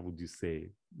how would you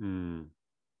say?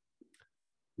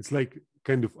 It's like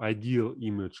kind of ideal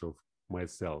image of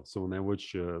myself. So when I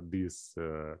watch this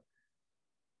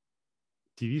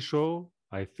TV show,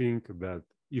 I think that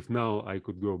if now I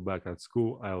could go back at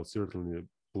school, I'll certainly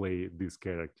play this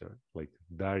character, like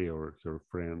Daria or her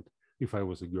friend. If I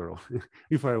was a girl,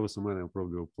 if I was a man, I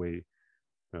probably will play,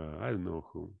 I don't know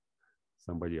who,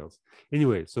 somebody else.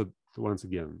 Anyway, so once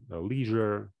again,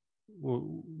 leisure.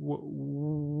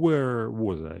 Where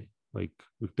was I? Like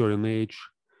Victorian age,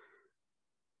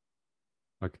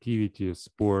 activities,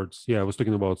 sports. Yeah, I was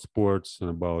talking about sports and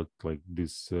about like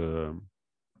this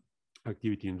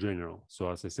activity in general. So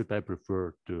as I said, I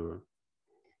prefer to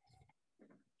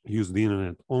use the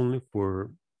internet only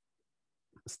for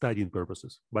studying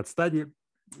purposes. But study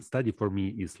for me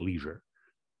is leisure.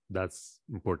 That's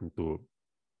important to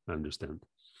understand.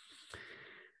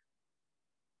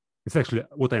 It's actually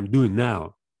what I'm doing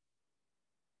now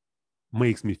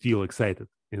makes me feel excited,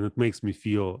 and it makes me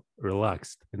feel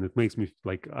relaxed, and it makes me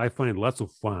like I find lots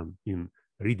of fun in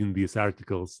reading these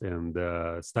articles and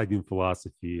studying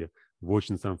philosophy,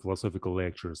 watching some philosophical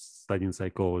lectures, studying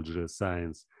psychology,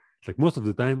 science. Like most of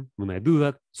the time when I do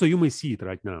that, so you may see it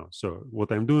right now. So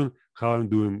what I'm doing, how I'm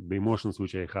doing, the emotions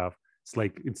which I have, it's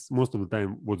like it's most of the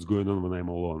time what's going on when I'm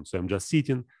alone. So I'm just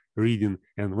sitting, reading,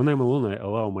 and when I'm alone, I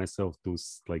allow myself to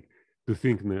like to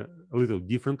think in a little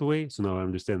different way. So now I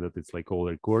understand that it's like all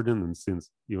recording, and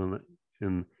since even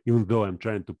though I'm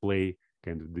trying to play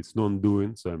kind of this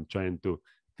non-doing, so I'm trying to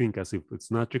think as if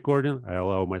it's not recording, I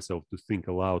allow myself to think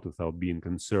aloud without being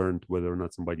concerned whether or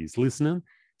not somebody is listening.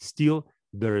 Still,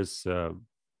 there's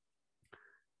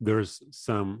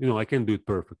some, I can't do it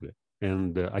perfectly,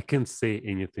 and I can't say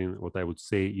anything what I would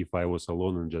say if I was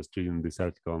alone and just reading this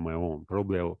article on my own.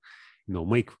 Probably I'll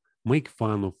make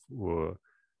fun of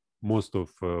most of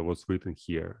what's written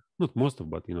here. Not most of,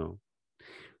 but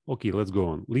Okay, let's go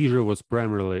on. Leisure was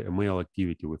primarily a male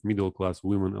activity, with middle-class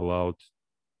women allowed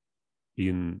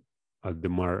in at the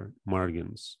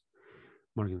margins.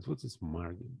 Margins, what's this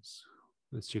margins?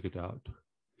 Let's check it out.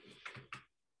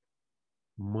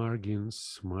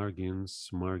 Margins,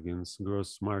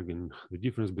 gross margin. The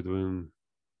difference between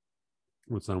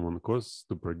what someone costs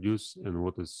to produce and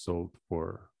what is sold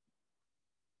for.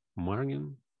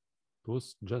 Margin? It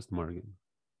was just margin.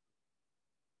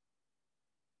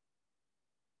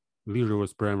 Leisure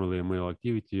was primarily a male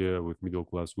activity, with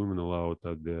middle-class women allowed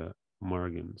at the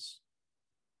margins.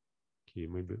 Okay,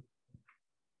 maybe.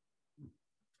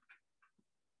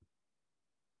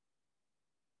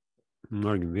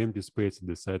 Margin, the empty space at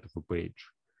the side of a page.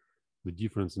 The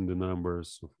difference in the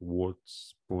numbers of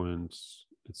words, points,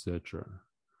 etc.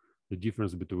 The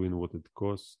difference between what it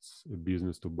costs a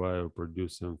business to buy or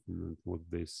produce something and what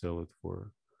they sell it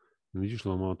for. An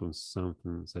additional amount of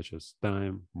something such as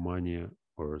time, money,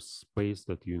 or space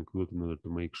that you include in order to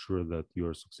make sure that you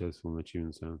are successful in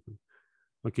achieving something.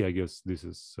 Okay, I guess this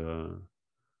is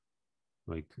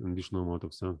like an additional amount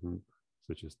of something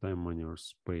such as time, money, or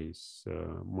space.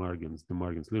 Margins. The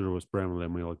margins. Leisure was primarily a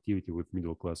male activity, with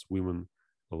middle-class women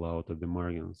allowed at the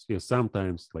margins. Yeah,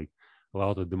 sometimes like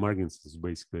allowed at the margins is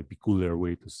basically a peculiar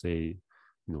way to say,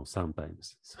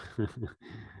 sometimes.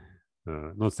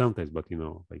 Not sometimes, but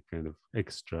like kind of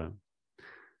extra.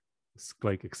 It's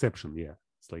like exception. Yeah,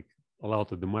 it's like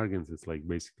allowed at the margins. It's like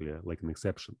basically like an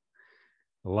exception.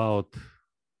 Allowed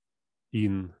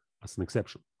in as an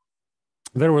exception.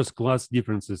 There was class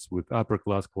differences with upper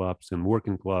class clubs and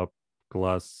working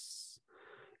class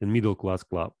and middle class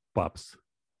pubs.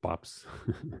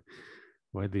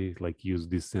 Why they like use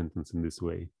this sentence in this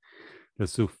way?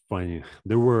 That's so funny.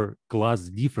 There were class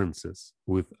differences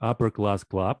with upper class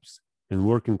clubs and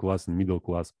working class and middle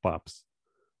class pubs.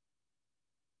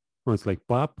 Well, it's like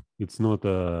pub, it's not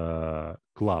a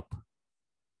club.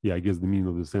 Yeah, I guess the meaning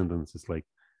of the sentence is like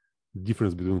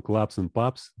difference between clubs and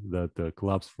pubs, that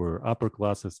clubs for upper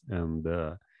classes and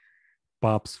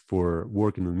pubs for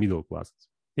working and middle classes.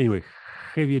 Anyway,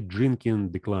 heavy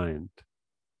drinking declined.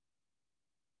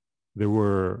 There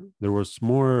was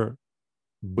more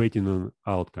betting on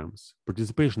outcomes.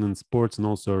 Participation in sports and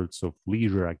all sorts of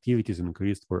leisure activities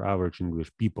increased for average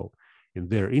English people, and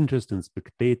their interest in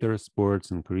spectator sports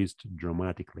increased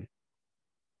dramatically.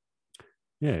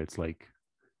 Yeah, it's like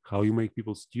how you make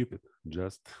people stupid.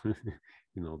 Just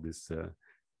this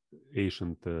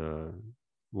ancient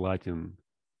Latin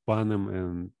panem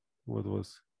and what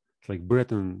was it's like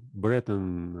Breton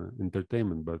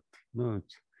entertainment, but no,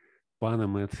 it's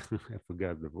panem. I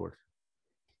forgot the word.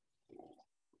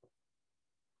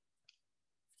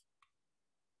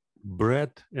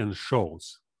 Bread and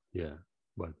shows, yeah,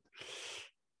 but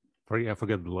I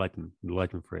forget the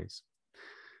Latin phrase.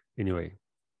 Anyway,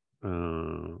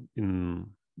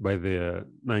 by the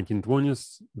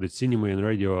 1920s, the cinema and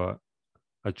radio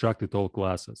attracted all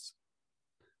classes,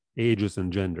 ages,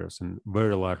 and genders in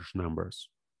very large numbers.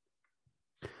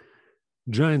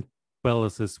 Giant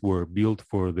palaces were built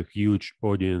for the huge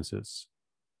audiences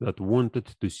that wanted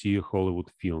to see Hollywood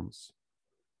films.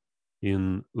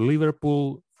 In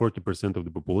Liverpool, 40% of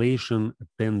the population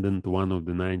attended one of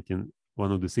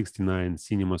the 69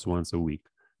 cinemas once a week.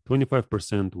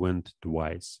 25% went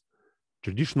twice.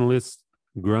 Traditionalists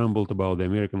grumbled about the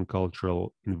American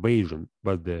cultural invasion,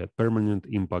 but the permanent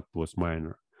impact was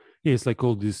minor. Yeah, it's like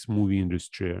all this movie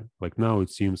industry. Like now it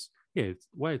seems,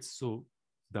 why it's so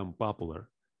damn popular,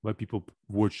 why people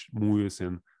watch movies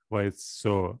and why it's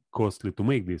so costly to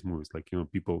make these movies. Like,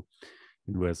 people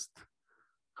invest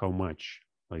how much?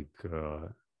 Like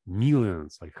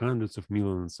millions, like hundreds of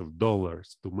millions of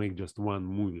dollars to make just one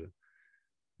movie.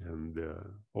 And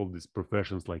all these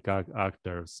professions like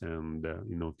actors and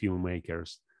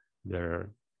filmmakers, they're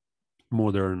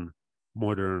modern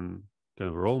kind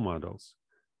of role models.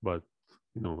 But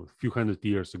a few hundred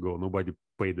years ago, nobody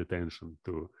paid attention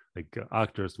to, like,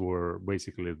 actors were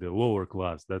basically the lower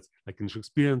class. That's like in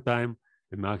Shakespearean time,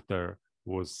 an actor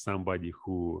was somebody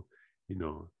who,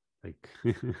 like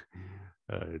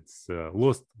it's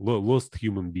lost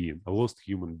human being, a lost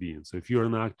human being. So if you're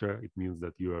an actor, it means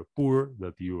that you are poor,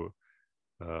 that you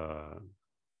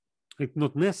it's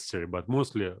not necessary, but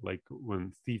mostly like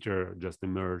when theater just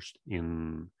emerged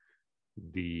in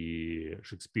the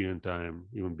Shakespearean time,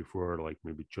 even before like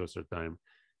maybe Chaucer time,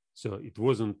 so it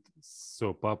wasn't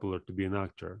so popular to be an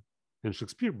actor. And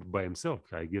Shakespeare by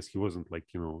himself, I guess he wasn't like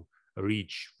a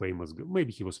rich famous,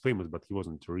 maybe he was famous, but he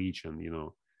wasn't rich and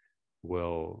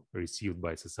well received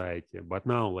by society. But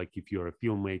now, like, if you're a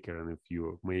filmmaker and if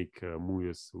you make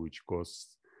movies which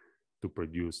cost to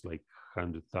produce like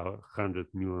 100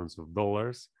 millions of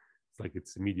dollars. It's like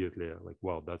it's immediately like,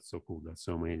 wow, that's so cool, that's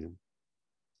so amazing.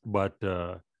 But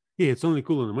yeah, it's only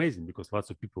cool and amazing because lots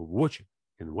of people watch it.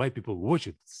 And why people watch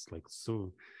it, it's like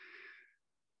so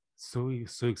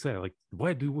exciting. Like,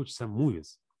 why do you watch some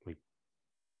movies? Like,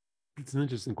 it's an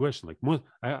interesting question. Like,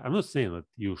 I'm not saying that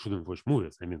you shouldn't watch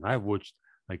movies. I mean, I've watched,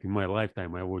 like, in my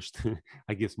lifetime, I watched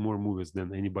I guess more movies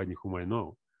than anybody whom I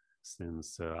know,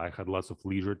 since I had lots of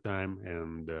leisure time.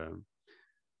 And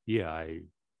yeah,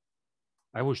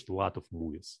 I watched a lot of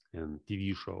movies and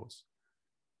TV shows.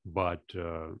 But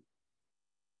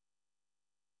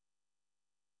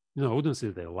I wouldn't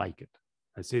say that I like it.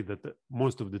 I say that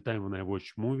most of the time when I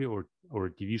watch a movie or a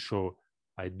TV show,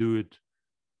 I do it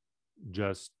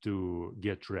just to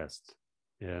get rest.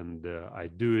 And I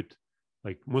do it,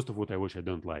 like, most of what I watch I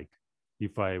don't like.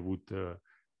 If I would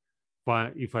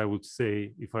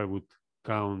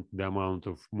count the amount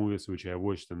of movies which I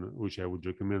watched and which I would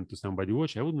recommend to somebody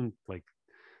watch, I wouldn't, like,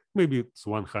 maybe it's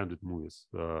 100 movies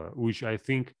which I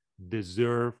think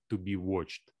deserve to be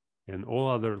watched, and all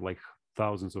other, like,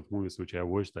 thousands of movies which I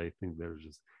watched, I think they're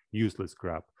just useless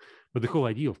crap. But the whole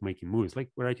idea of making movies,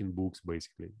 like writing books,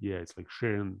 basically, yeah, it's like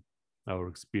sharing our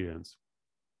experience.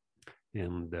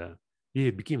 And yeah,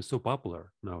 it became so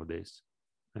popular nowadays.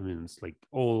 I mean, it's like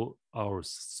all our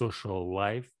social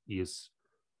life is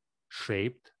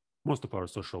shaped. Most of our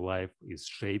social life is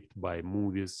shaped by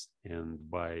movies and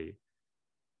by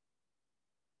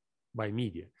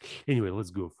media. Anyway,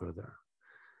 let's go further.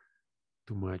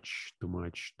 Too much.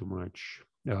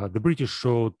 The British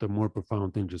showed a more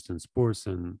profound interest in sports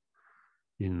and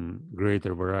in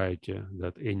greater variety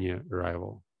than any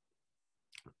rival.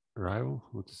 Rival?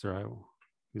 What is rival?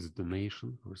 Is it a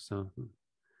nation or something?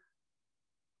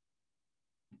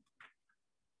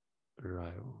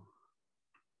 Rival.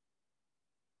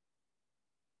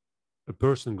 A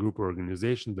person, group, or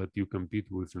organization that you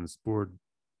compete with in sport,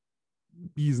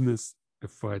 business, a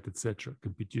fight, etc.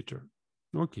 Competitor.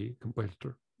 Okay,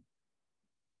 competitor.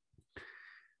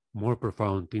 More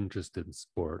profound interest in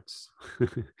sports.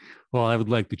 Well, I would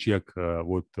like to check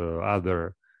what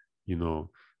other,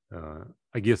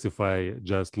 I guess if I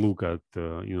just look at,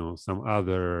 some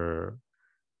other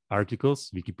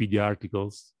articles, Wikipedia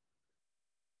articles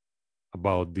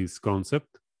about this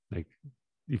concept, like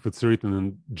if it's written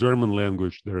in German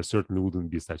language, there certainly wouldn't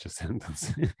be such a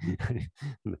sentence.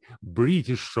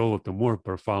 British showed a more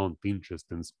profound interest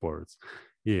in sports.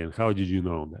 Yeah, and how did you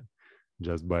know that?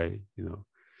 Just by,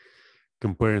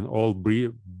 comparing all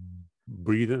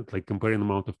like comparing the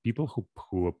amount of people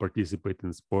who participate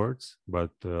in sports.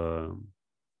 But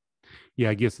yeah,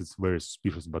 I guess it's very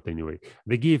suspicious. But anyway,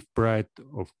 they gave pride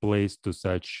of place to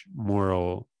such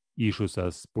moral issues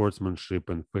as sportsmanship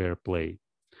and fair play.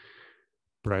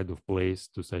 Pride of place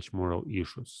to such moral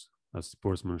issues as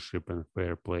sportsmanship and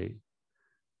fair play.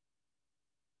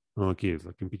 Okay,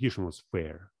 the competition was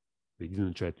fair. They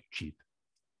didn't try to cheat.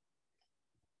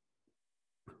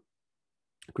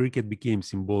 Cricket became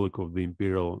symbolic of the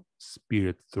imperial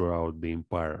spirit throughout the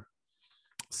empire.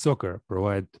 Soccer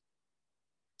proved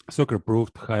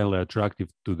highly attractive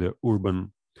to the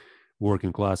urban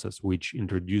working classes, which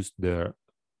introduced the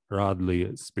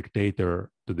Radley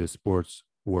spectator to the sports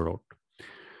world.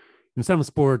 In some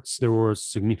sports, there was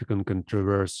significant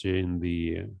controversy in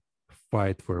the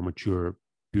fight for mature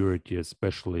purity,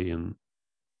 especially in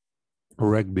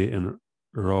rugby and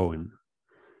rowing.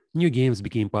 New games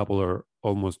became popular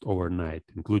almost overnight,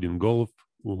 including golf,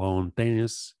 lawn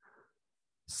tennis,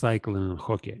 cycling, and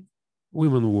hockey.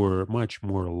 Women were much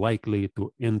more likely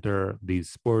to enter these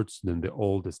sports than the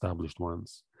old established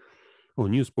ones. Oh,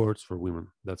 new sports for women.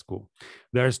 That's cool.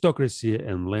 The aristocracy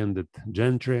and landed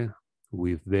gentry,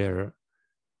 with their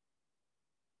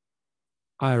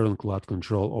ironclad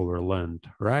control over land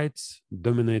rights,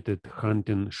 dominated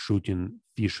hunting, shooting,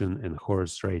 fishing, and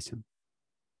horse racing.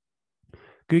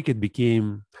 Cricket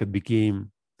had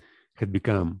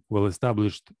become well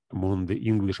established among the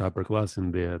English upper class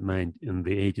in the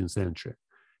 18th century,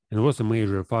 and was a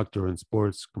major factor in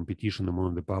sports competition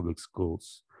among the public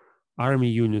schools. Army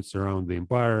units around the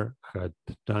empire had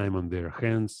time on their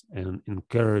hands and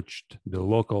encouraged the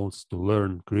locals to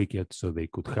learn cricket so they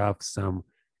could have some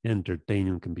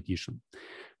entertaining competition.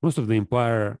 Most of the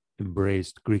empire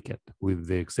embraced cricket, with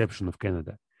the exception of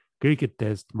Canada. Cricket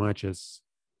test matches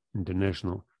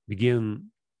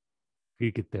began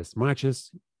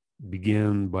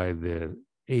by the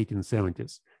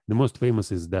 1870s. The most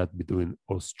famous is that between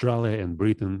Australia and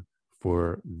Britain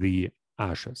for the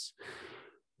Ashes.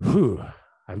 Whew,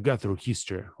 I've got through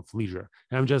history of leisure.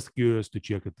 I'm just curious to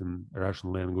check it in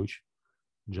Russian language,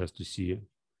 just to see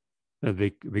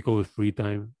They call it free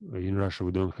time. In Russia,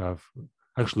 we don't have.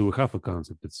 Actually, we have a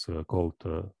concept. It's called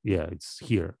it's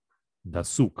here,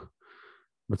 dasuk.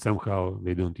 But somehow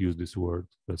they don't use this word.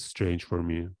 That's strange for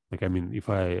me. Like, I mean, if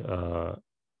I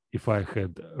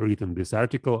had written this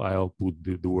article, I'll put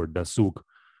the word dasuk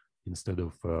instead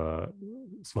of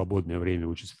свободное время,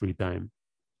 which is free time.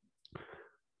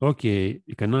 Okay,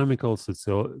 economical,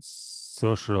 social,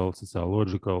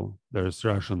 sociological. There's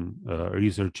Russian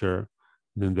researcher.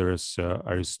 Then there's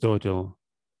Aristotle.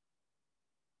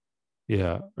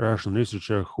 Yeah, Russian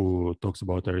researcher who talks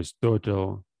about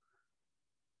Aristotle,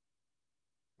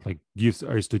 like gives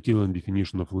Aristotelian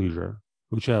definition of leisure,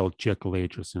 which I'll check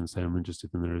later since I'm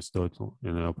interested in Aristotle,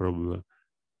 and I'll probably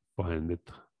find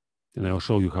it. And I'll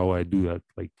show you how I do that,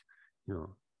 like,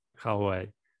 how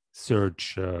I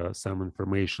search some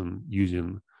information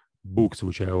using books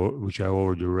which I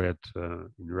already read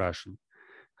in Russian.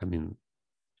 I mean,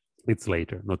 it's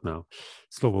later, not now.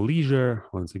 Slovo leisure,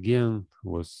 once again,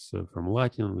 was from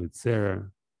Latin,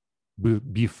 licere,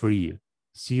 be free.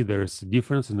 See, there's a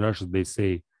difference. In Russian, they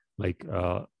say, like,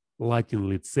 Latin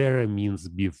licere means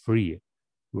be free,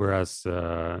 whereas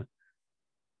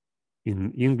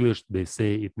in English, they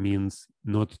say it means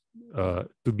not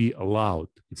to be allowed.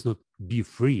 It's not be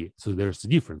free. So there's a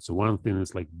difference. So one thing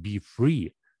is like be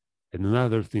free, and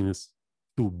another thing is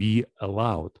to be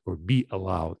allowed or be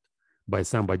allowed by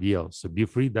somebody else. So be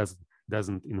free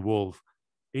doesn't involve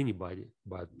anybody,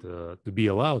 but to be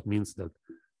allowed means that,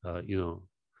 so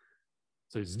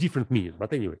it's different meaning.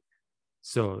 But anyway,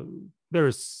 so there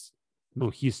is no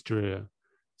history,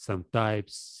 some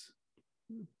types,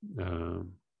 a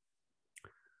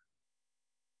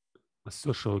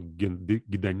social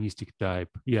hedonistic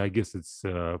type. Yeah, I guess it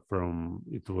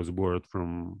was borrowed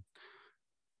from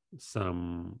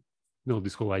some,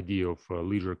 this whole idea of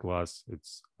leisure class.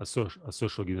 It's a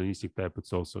social hedonistic type.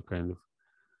 It's also kind of,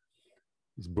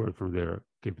 it's borrowed from their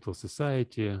capital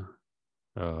society,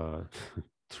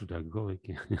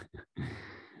 trudogolic.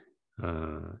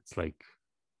 It's like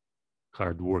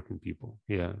hardworking people.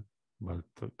 Yeah, but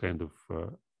kind of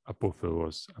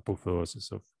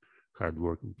apotheosis of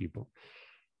hardworking people.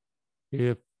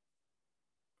 If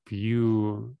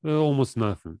you almost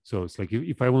nothing. So it's like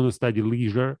if I want to study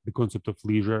leisure, the concept of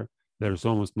leisure, there's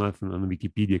almost nothing on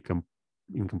Wikipedia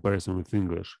in comparison with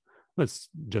English. Let's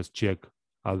just check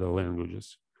other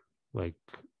languages, like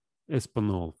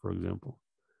Espanol, for example.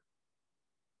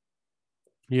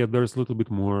 Yeah, there's a little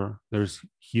bit more. There's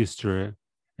history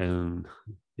and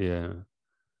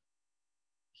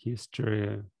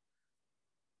history,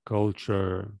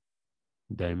 culture,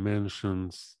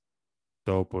 dimensions,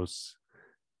 topos,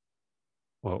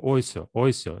 or oiso,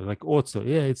 like otso.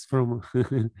 Yeah, it's from,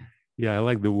 yeah, I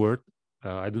like the word.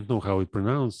 I don't know how it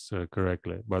pronounced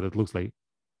correctly, but it looks like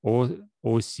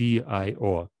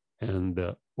O-C-I-O.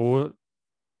 And O,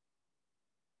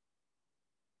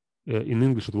 in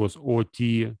English, it was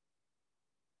O-T-U-M,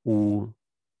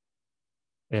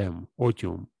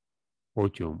 otium, or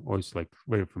it's like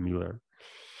very familiar.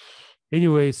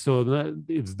 Anyway, so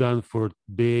it's done for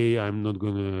today. I'm not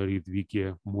going to read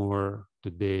Wiki more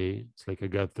today. It's like I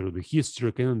got through the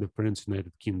history and the French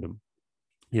United Kingdom.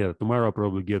 Yeah, tomorrow I'll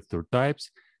probably get through types,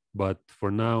 but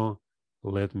for now,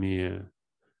 let me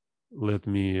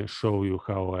show you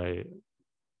how I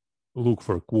look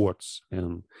for quotes.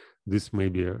 And this may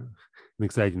be an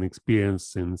exciting experience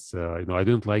since I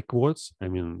don't like quotes. I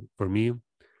mean, for me,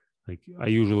 like I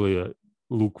usually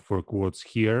look for quotes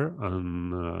here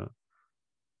on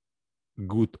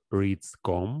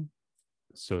goodreads.com.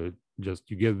 So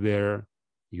just you get there,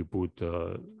 you put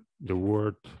the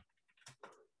word,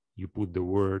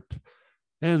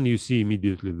 and you see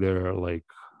immediately there are like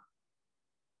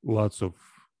lots of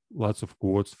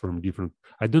quotes from different.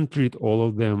 I don't read all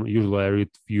of them. Usually I read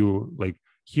few. Like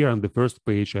here on the first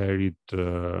page, I read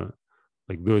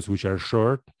like those which are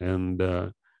short, and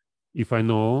if I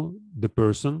know the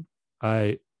person,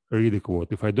 I read a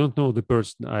quote. If I don't know the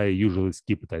person, I usually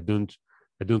skip it. I don't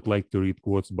like to read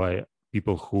quotes by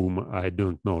people whom I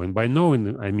don't know. And by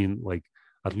knowing, I mean like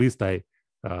at least I,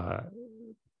 for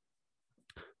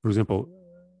example,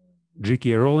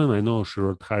 J.K. Rowling, I know she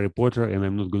wrote Harry Potter, and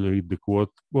I'm not going to read the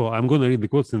quote. Well, I'm going to read the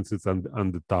quote since it's on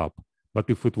the top. But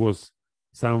if it was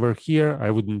somewhere here, I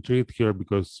wouldn't read here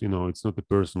because, it's not a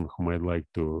person whom I'd like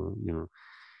to,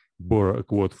 borrow a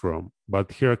quote from.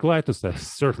 But Heraclitus, I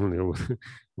certainly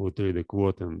would read a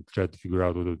quote and try to figure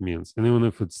out what it means. And even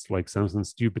if it's like something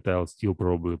stupid, I'll still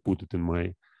probably put it in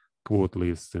my quote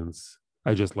list since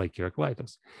I just like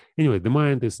Heraclitus. Anyway, the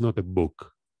mind is not a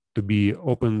book to be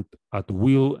opened at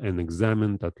will and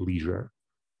examined at leisure.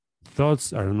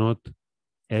 Thoughts are not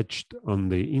etched on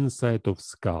the inside of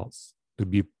skulls to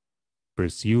be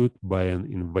pursued by an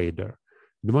invader.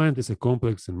 The mind is a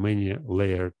complex and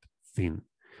many-layered thing.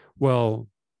 Well,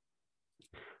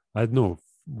 I don't know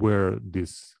where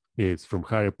this is from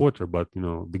Harry Potter, but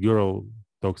the girl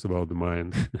talks about the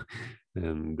mind,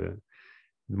 and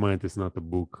the mind is not a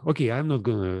book. Okay, I'm not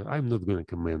gonna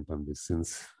comment on this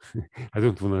since I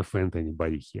don't want to offend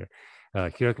anybody here.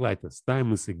 Heraclitus,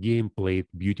 time is a game played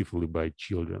beautifully by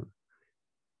children.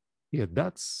 Yeah,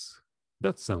 that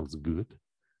sounds good.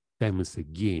 Time is a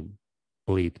game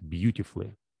played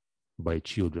beautifully by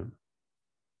children.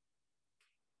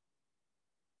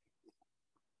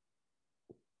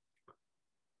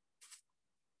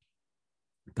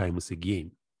 Time is a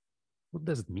game. What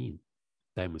does it mean?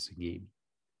 Time is a game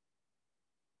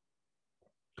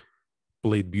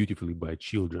played beautifully by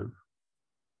children.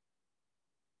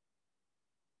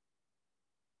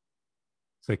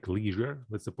 It's like leisure.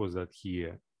 Let's suppose that he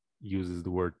uses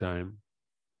the word time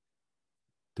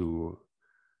to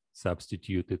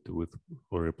substitute it with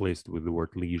or replace it with the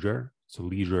word leisure. So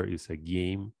leisure is a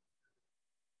game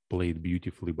played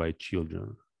beautifully by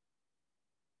children.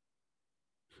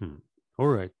 All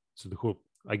right. So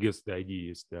I guess the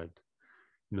idea is that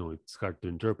it's hard to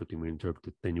interpret. You may interpret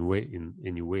it in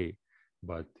any way,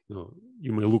 but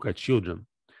you may look at children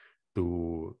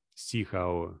to see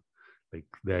how like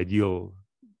the ideal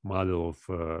model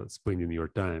of spending your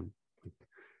time. Like,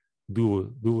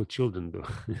 do what children do.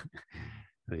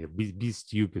 Be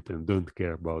stupid and don't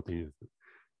care about anything.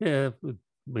 Yeah,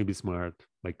 maybe smart.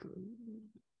 Like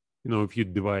if you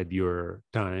divide your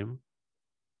time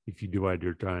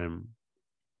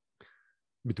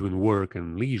between work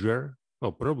and leisure,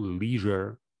 well, probably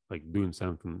leisure, like doing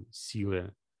something silly,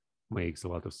 makes a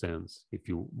lot of sense if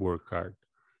you work hard.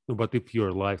 But if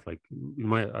your life, like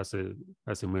as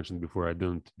I mentioned before, I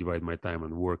don't divide my time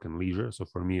on work and leisure. So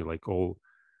for me, like all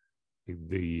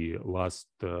the last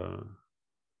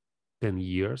 10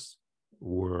 years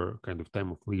were kind of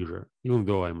time of leisure, even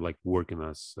though I'm like working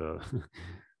as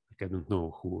like I don't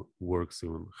know who works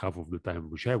even half of the time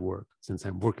which I work, since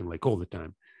I'm working like all the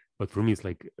time. But for me, it's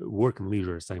like work and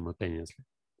leisure simultaneously.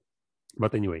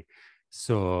 But anyway,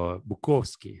 so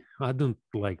Bukowski, I don't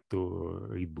like to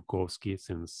read Bukowski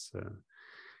since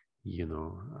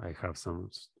I have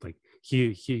some like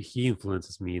he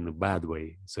influences me in a bad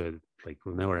way. So like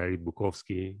whenever I read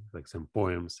Bukowski, like some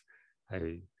poems,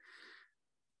 I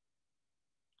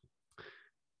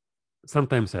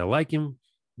sometimes I like him,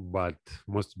 but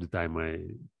most of the time I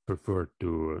prefer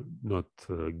to not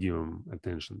give him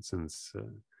attention since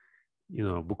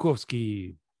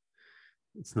Bukowski,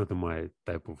 it's not my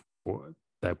type of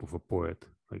a poet,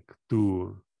 like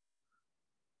too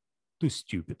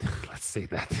stupid. Let's say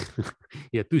that.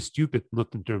 Yeah, too stupid,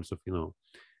 not in terms of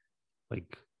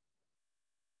like,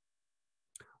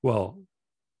 well,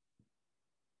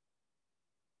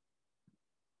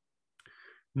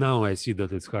 now I see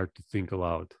that it's hard to think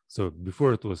aloud. So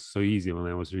before it was so easy when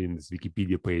I was reading this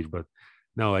Wikipedia page, but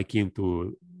now I came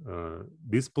to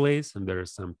this place and there are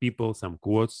some people, some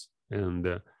quotes, and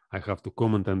I have to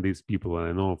comment on these people. And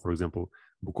I know, for example,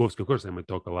 Bukowski, of course, I might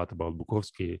talk a lot about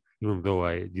Bukowski, even though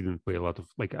I didn't pay a lot of,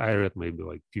 like, I read maybe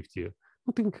like 50,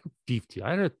 not even 50,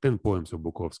 I read 10 poems of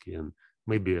Bukowski and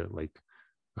maybe like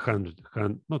 100,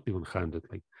 not even 100,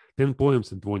 like 10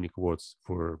 poems and 20 quotes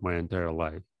for my entire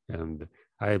life. And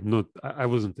I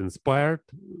wasn't inspired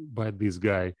by this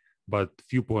guy, but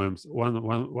few poems,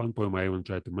 one poem I even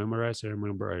tried to memorize. I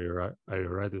remember I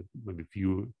read it maybe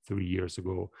 3 years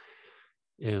ago.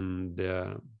 And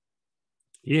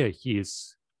yeah, he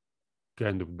is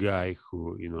kind of guy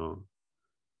who,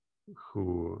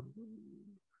 who,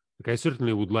 like I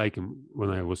certainly would like him when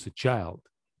I was a child,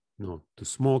 to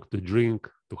smoke, to drink,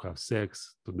 to have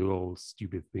sex, to do all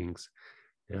stupid things.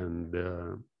 And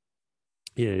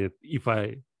yeah, if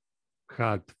I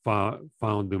had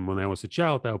found them when I was a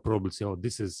child, I'll probably say, oh,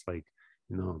 this is like,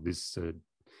 this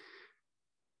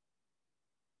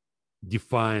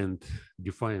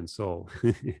defiant soul.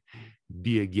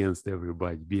 Be against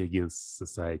everybody, be against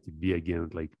society, be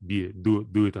against, like,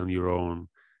 do it on your own.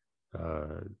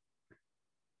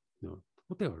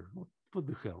 Whatever. What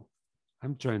the hell?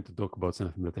 I'm trying to talk about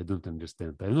something that I don't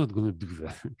understand. I'm not going to do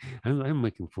that. I'm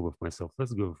making fool of myself.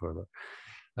 Let's go further.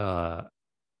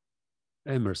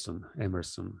 Emerson.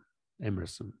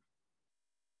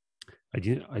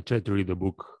 I tried to read a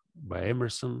book by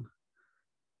Emerson,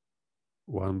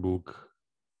 one book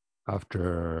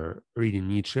after reading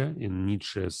Nietzsche, in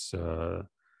Nietzsche's The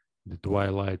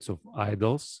Twilights of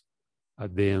Idols.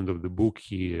 At the end of the book,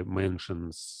 he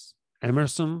mentions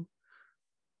Emerson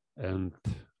and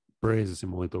praises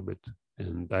him a little bit.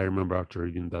 And I remember after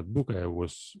reading that book, I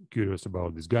was curious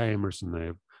about this guy Emerson.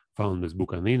 I found this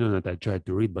book on the internet. I tried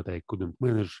to read, but I couldn't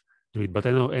manage to read. But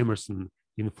I know Emerson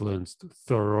influenced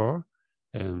Thoreau,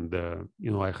 and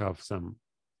I have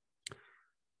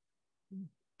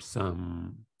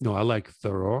I like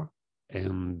Thoreau,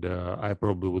 and I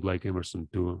probably would like Emerson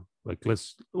too. Like,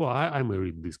 I may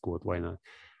read this quote. Why not?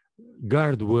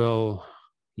 Guard well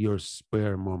your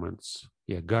spare moments.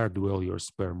 Yeah, guard well your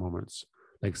spare moments.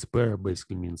 Like, spare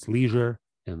basically means leisure,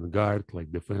 and guard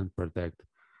like defend, protect.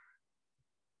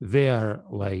 They are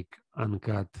like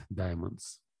uncut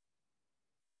diamonds.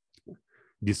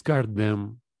 Discard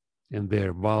them, and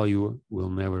their value will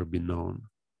never be known.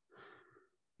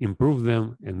 Improve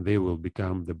them, and they will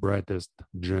become the brightest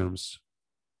gems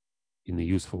in a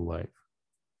useful life.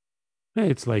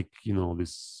 It's like,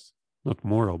 this not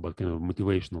moral, but kind of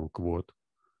motivational quote.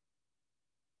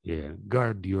 Yeah,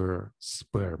 guard your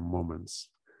spare moments.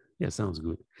 Yeah, sounds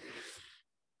good.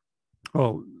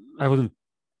 Oh,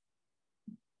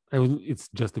 it's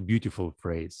just a beautiful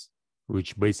phrase,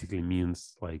 which basically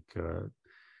means like,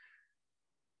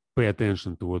 pay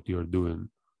attention to what you're doing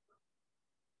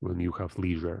when you have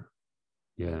leisure.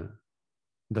 Yeah,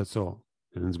 that's all.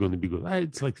 And it's going to be good.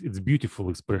 It's beautiful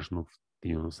expression of,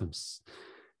 it's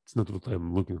not what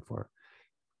I'm looking for.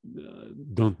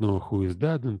 Don't know who is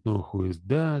that, don't know who is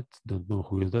that, don't know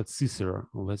who is that. Cicero.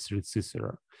 Let's read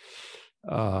Cicero.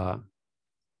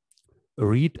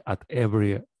 Read at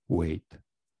every wait,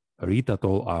 read at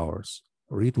all hours,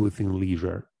 read within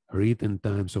leisure, read in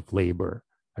times of labor,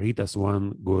 read as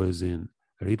one goes in,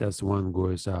 read as one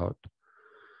goes out.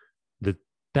 The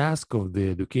task of the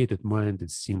educated mind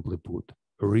is simply put,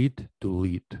 read to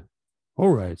lead. All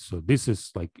right, so this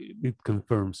is like, it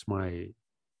confirms my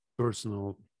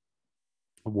personal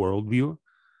worldview.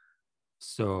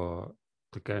 So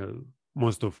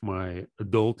most of my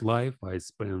adult life I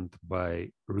spent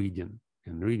by reading,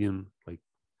 and reading, like,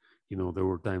 there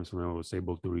were times when I was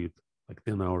able to read like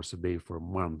 10 hours a day for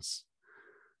months,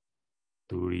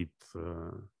 to read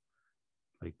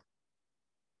like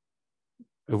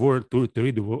to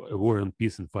read a War and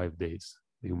Peace in 5 days.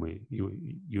 You may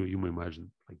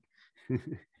imagine, like,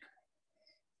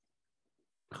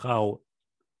 how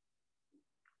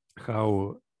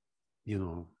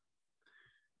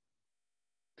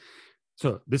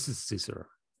So this is Cicero,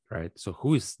 right? So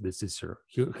who is the Cicero?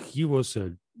 He was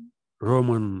a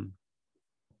Roman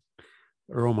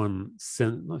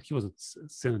he wasn't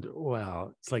senator.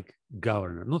 Well, it's like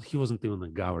governor. Not, he wasn't even a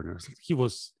governor. He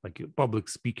was like a public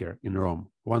speaker in Rome,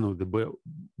 one of the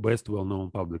best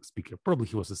well-known public speaker. Probably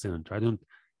he was a senator. I don't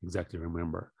exactly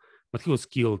remember, but he was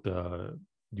killed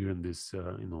during this.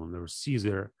 There was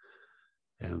Caesar,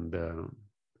 and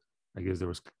I guess there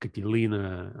was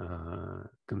Catilina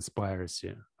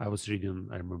conspiracy. I was reading.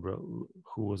 I remember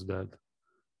who was that.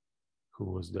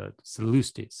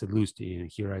 Sallusti, and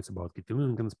he writes about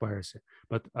Catiline conspiracy.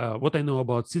 But what I know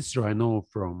about Cicero, I know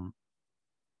from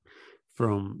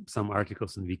some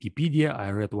articles in Wikipedia. I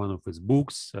read one of his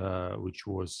books, which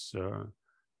was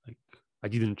like, I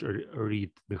didn't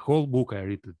read the whole book. I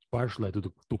read it partially. I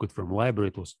took it from library.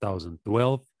 It was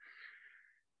 2012,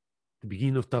 the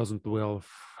beginning of 2012,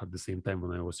 at the same time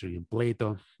when I was reading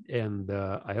Plato. And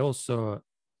I also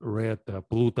read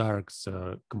Plutarch's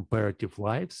comparative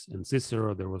lives, and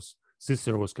Cicero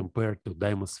was compared to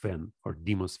Demosthenes or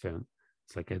Demosthenes.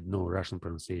 It's like, I don't know Russian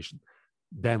pronunciation.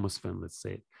 Demosthenes, let's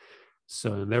say.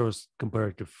 So, and there was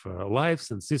comparative lives,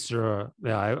 and Cicero.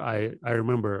 I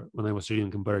remember when I was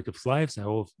reading comparative lives, I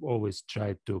always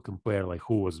tried to compare like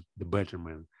who was the better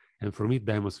man. And for me,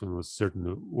 Demosthenes was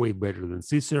certainly way better than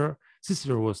Cicero.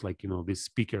 Cicero was like, this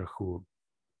speaker who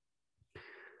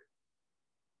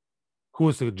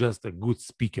was just a good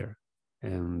speaker.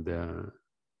 And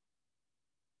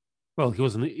well, he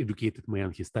was an educated man.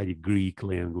 He studied Greek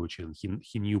language, and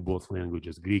he knew both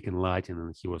languages, Greek and Latin,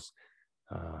 and he was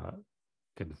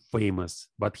kind of famous.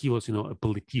 But he was, a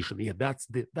politician. Yeah, that's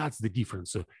the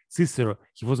difference. So Cicero,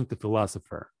 he wasn't a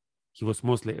philosopher. He was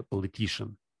mostly a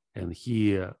politician, and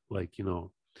he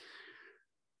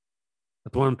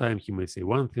at one time he may say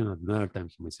one thing, at another time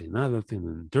he may say another thing,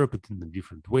 and interpret it in a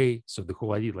different way. So the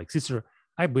whole idea, like Cicero,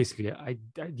 I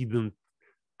didn't.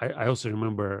 I also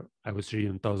remember I was reading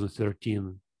in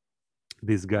 2013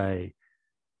 this guy,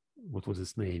 what was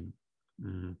his name?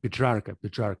 Petrarca.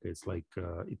 It's like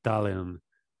Italian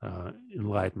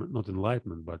Enlightenment, not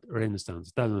Enlightenment, but Renaissance,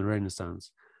 Italian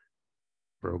Renaissance.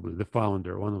 Probably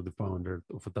one of the founders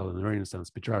of Italian Renaissance,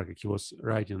 Petrarca. He was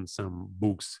writing some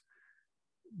books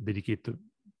dedicated to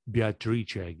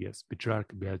Beatrice, I guess.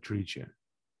 Petrarca, Beatrice.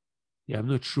 Yeah, I'm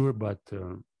not sure, but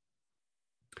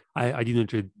I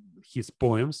didn't read his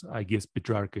poems. I guess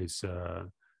Petrarca is a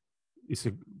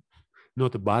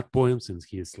not a bad poem, since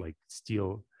he is like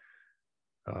still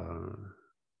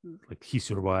like he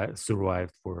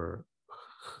survived for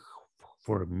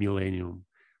a millennium.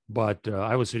 But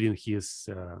I was reading his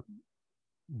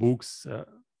books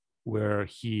where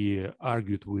he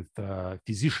argued with a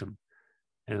physician,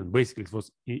 and basically it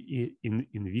was in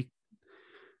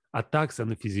attacks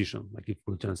on a physician. Like if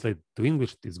we translate to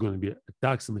English, it's going to be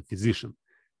attacks on a physician.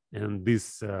 And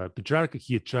this Petrarca,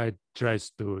 he tries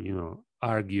to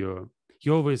argue. He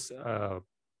always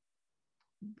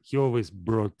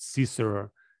brought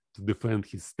Cicero to defend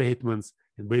his statements,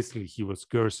 and basically he was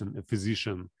cursing a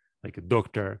physician, like a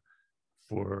doctor,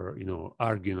 for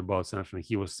arguing about something.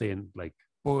 He was saying like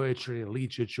poetry,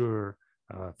 literature,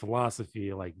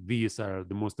 philosophy, like these are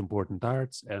the most important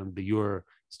arts, and your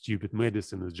stupid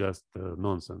medicine is just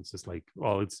nonsense. It's like,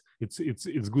 well, it's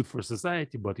good for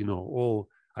society, but all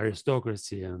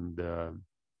aristocracy and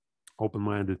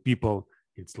open-minded people,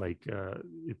 it's like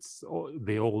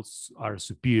they all are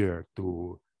superior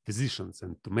to physicians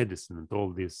and to medicine and all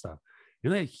this stuff.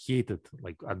 And I hated,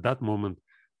 like at that moment,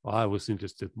 I was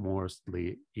interested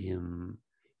mostly in,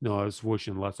 I was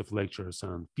watching lots of lectures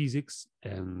on physics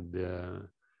and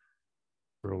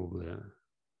probably,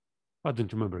 I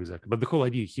don't remember exactly, but the whole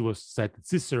idea, he was cited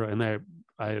Cicero, and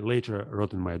I later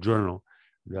wrote in my journal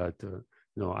that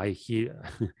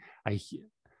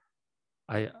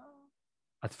I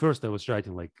at first I was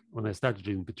writing, like when I started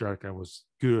reading Petrarca, I was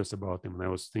curious about him, and I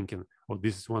was thinking, oh,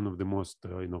 this is one of the most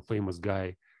famous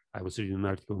guy. I was reading an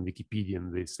article on Wikipedia,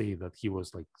 and they say that he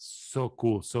was like so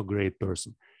cool, so great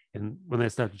person. And when I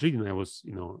started reading, I was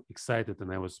excited,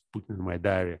 and I was putting in my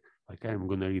diary, like, I'm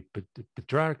gonna read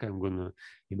Petrarca. I'm gonna,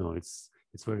 it's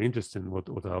very interesting what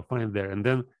I'll find there. And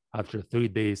then after 3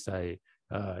 days, I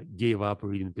gave up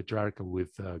reading Petrarca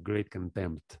with great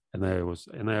contempt, and I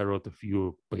wrote a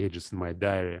few pages in my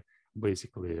diary,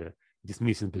 basically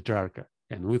dismissing Petrarca.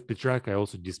 And with Petrarca, I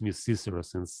also dismissed Cicero,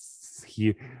 since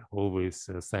he always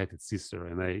cited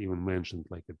Cicero, and I even mentioned,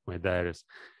 like, at my diaries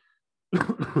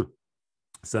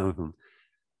something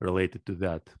related to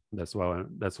that. That's why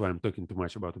I'm talking too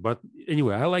much about it. But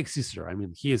anyway, I like Cicero. I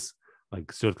mean, he is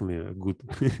like certainly a good.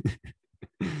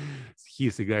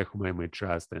 He's a guy whom I may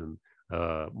trust, and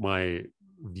my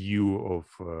view of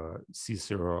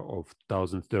Cicero of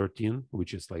 2013,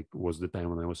 which is like was the time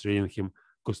when I was reading him,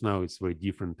 because now it's very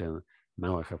different, and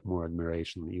now I have more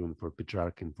admiration even for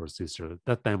Petrarch and for Cicero. At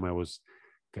that time I was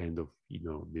kind of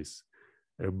this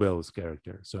rebellious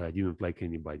character, so I didn't like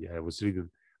anybody. I was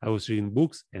reading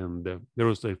books, and there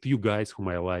was a few guys whom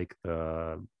I liked,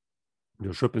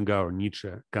 Schopenhauer,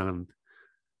 Nietzsche, Kant,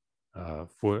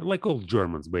 for like all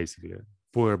Germans basically,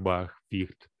 Feuerbach,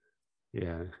 Fichte.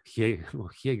 Yeah,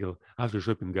 Hegel. After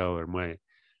Schopenhauer,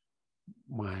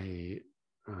 my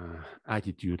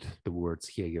attitude towards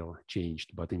Hegel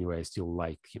changed, but anyway, I still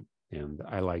liked him, and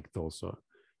I liked also,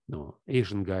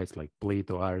 Asian guys like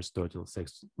Plato, Aristotle,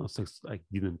 I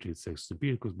didn't read Sextus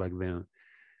Empiricus back then,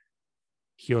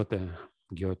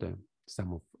 Goethe,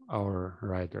 some of our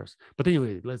writers. But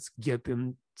anyway, let's get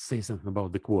and say something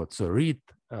about the quote. So read,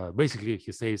 basically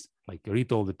he says, like,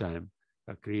 read all the time,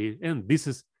 create, and this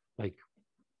is like,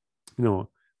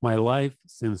 my life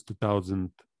since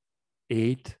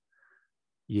 2008.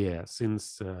 Yeah,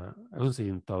 since I won't say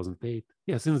in 2008.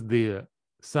 Yeah, since the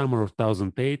summer of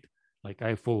 2008, like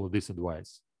I follow this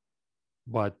advice,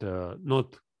 but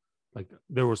not like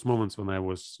there was moments when I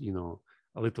was,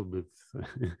 a little bit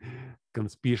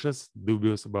conspicuous,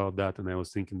 dubious about that, and I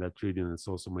was thinking that reading is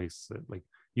also makes like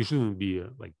you shouldn't be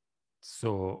like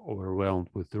so overwhelmed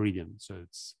with reading. So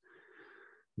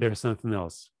there's something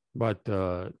else. But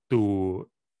to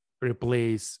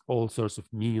replace all sorts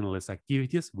of meaningless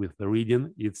activities with the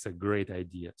reading, it's a great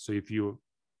idea. So if you,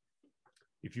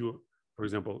 for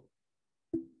example,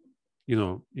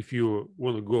 if you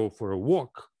want to go for a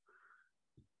walk,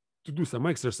 to do some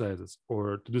exercises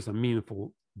or to do some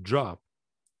meaningful job,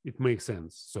 it makes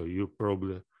sense. So you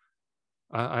probably,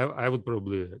 I would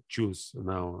probably choose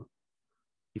now,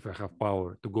 if I have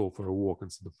power, to go for a walk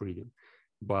instead of reading.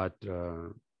 But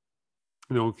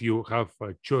if you have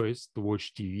a choice to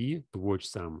watch TV, to watch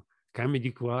some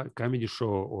comedy show,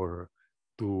 or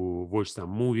to watch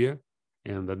some movie,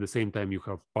 and at the same time you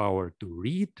have power to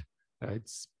read,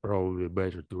 it's probably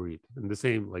better to read. And the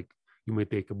same, like, you may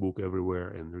take a book everywhere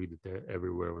and read it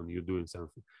everywhere when you're doing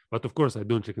something. But of course, I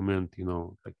don't recommend,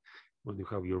 like when you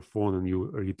have your phone and you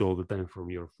read all the time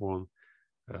from your phone,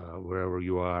 wherever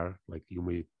you are, like you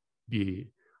may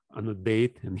be on a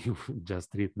date and you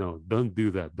just read. No, don't do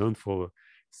that. Don't follow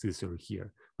Cicero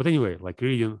here. But anyway, like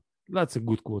reading, that's a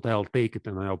good quote. I'll take it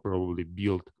and I'll probably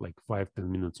build like 5-10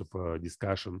 minutes of a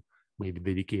discussion, maybe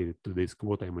dedicated to this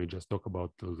quote. I may just talk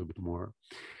about it a little bit more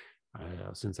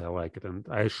since I like it. And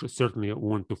I certainly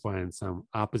want to find some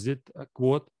opposite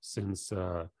quote, since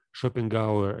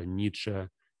Schopenhauer and Nietzsche,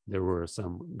 there were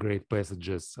some great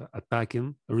passages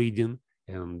attacking reading,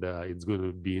 and it's going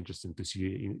to be interesting to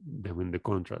see them in the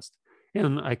contrast.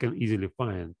 And I can easily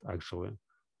find, actually,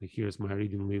 here's my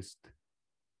reading list.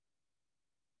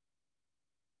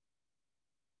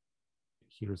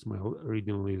 Here's my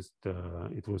reading list.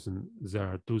 It was in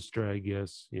Zarathustra, I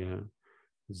guess. Yeah,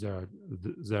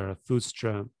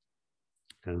 Zarathustra.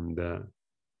 And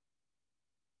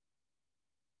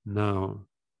now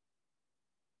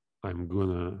I'm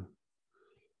gonna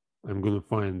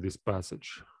find this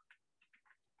passage.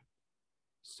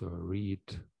 So read.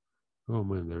 Oh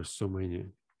man, there's so many.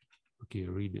 Okay,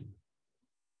 reading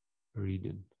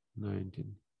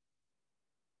 19.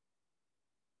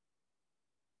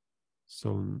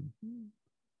 So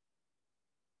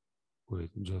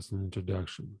wait, just an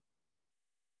introduction.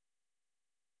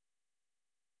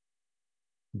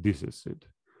 This is it.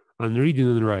 I'm reading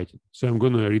and writing. So I'm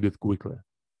gonna read it quickly.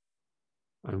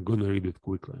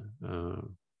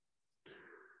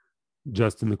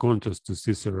 Just in the contrast to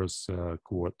Cicero's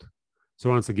quote. So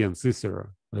once again,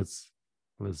 Cicero, let's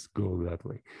go that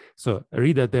way. So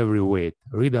read at every weight,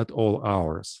 read at all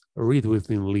hours, read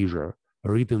within leisure,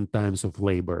 read in times of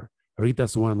labor, read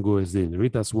as one goes in,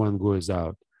 read as one goes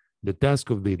out. The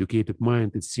task of the educated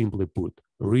mind is simply put,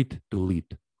 read to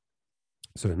lead.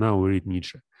 So now we read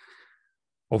Nietzsche.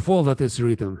 Of all that is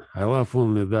written, I love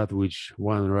only that which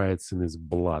one writes in his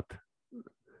blood.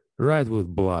 Write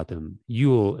with blood, and you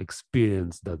will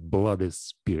experience that blood is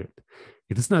spirit.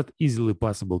 It is not easily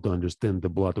possible to understand the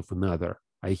blood of another.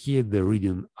 I hate the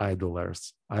reading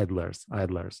idlers. I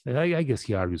guess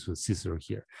he argues with Cicero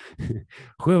here.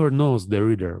 Whoever knows the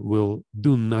reader will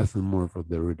do nothing more for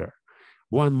the reader.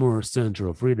 One more century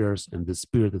of readers, and the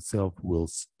spirit itself will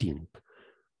stink.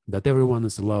 That everyone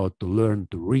is allowed to learn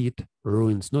to read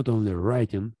ruins not only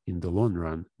writing in the long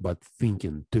run, but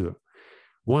thinking too.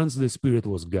 Once the spirit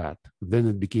was God, then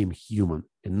it became human,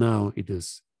 and now it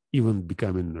is even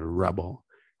becoming rubble.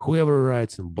 Whoever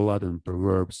writes in blood and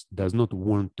proverbs does not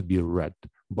want to be read,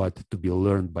 but to be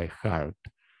learned by heart.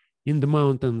 In the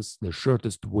mountains, the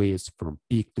shortest way is from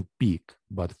peak to peak,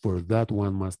 but for that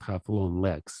one must have long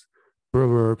legs.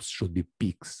 Proverbs should be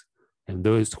peaks, and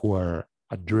those who are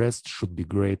addressed should be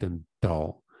great and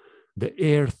tall. The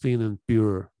air thin and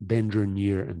pure, danger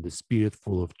near, and the spirit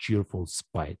full of cheerful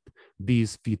spite.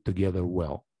 These fit together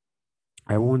well.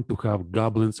 I want to have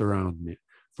goblins around me,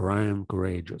 for I am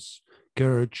courageous.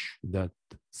 Courage that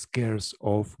scares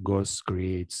off ghosts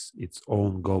creates its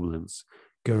own goblins.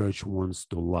 Courage wants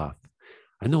to laugh.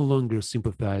 I no longer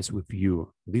sympathize with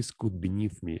you. This cloud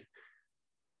beneath me,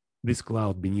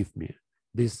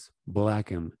 this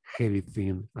black and heavy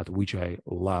thing at which I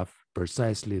laugh,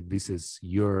 precisely this is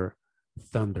your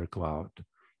thundercloud.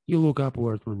 You look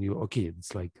upward when you, okay,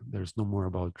 it's like there's no more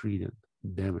about reading.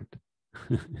 Damn it.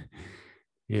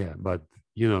 Yeah, but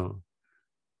you know,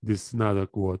 this is another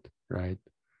quote, right?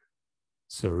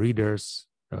 So readers,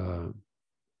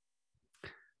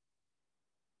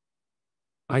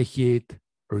 I hate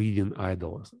reading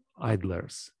idlers.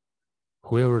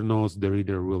 Whoever knows the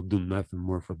reader will do nothing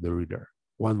more for the reader.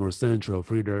 One more century of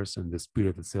readers and the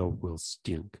spirit itself will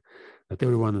stink. That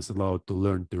everyone is allowed to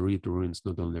learn to read ruins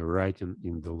not only writing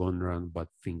in the long run, but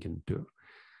thinking too.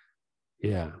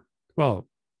 Yeah, well,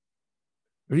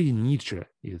 reading Nietzsche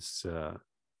is,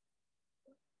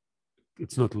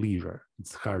 it's not leisure,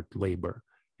 it's hard labor.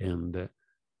 And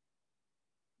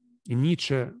in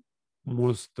Nietzsche,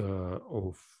 most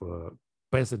of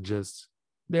passages,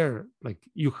 they're like,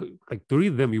 like to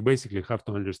read them, you basically have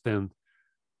to understand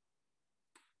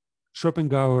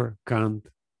Schopenhauer, Kant,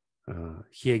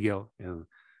 Hegel, and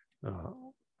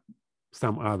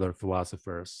some other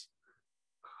philosophers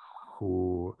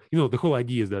who, you know, the whole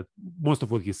idea is that most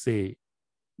of what he say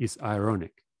is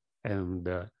ironic. And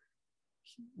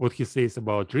what he says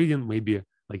about reading, maybe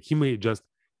like he may just,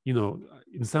 you know,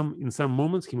 in some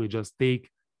moments, he may just take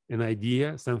an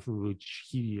idea, something which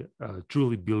he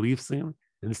truly believes in,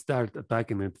 and start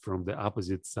attacking it from the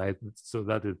opposite side, so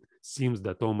that it seems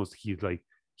that almost he's like,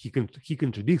 he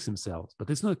contradicts himself, but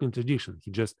it's not a contradiction.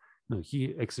 He just, you know,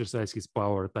 he exercises his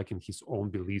power attacking his own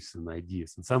beliefs and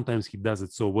ideas, and sometimes he does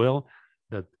it so well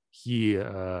that he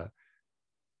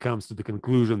comes to the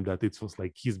conclusion that it was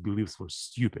like his beliefs were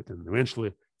stupid, and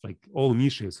eventually, like, all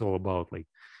Nietzsche is all about like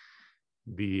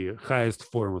the highest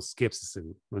form of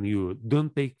skepticism, when you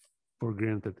don't take for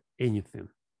granted anything,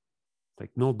 like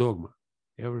no dogma.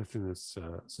 Everything is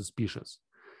suspicious.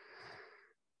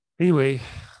 Anyway,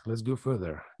 let's go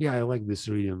further. Yeah, I like this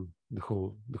reading, the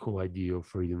whole idea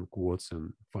of reading quotes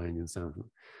and finding something.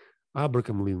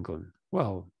 Abraham Lincoln.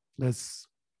 Well, let's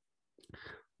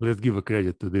give a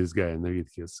credit to this guy and read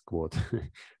his quote,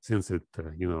 since it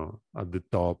at the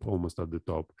top, almost at the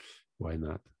top. Why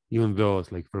not? Even though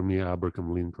it's like, for me,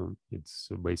 Abraham Lincoln, it's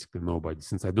basically nobody.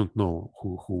 Since I don't know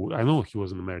who I know he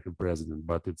was an American president,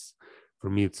 but it's, for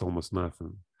me, it's almost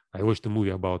nothing. I watched a movie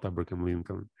about Abraham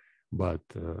Lincoln, but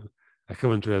I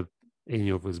haven't read any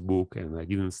of his book, and I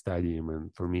didn't study him.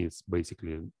 And for me, it's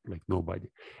basically like nobody.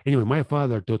 Anyway, my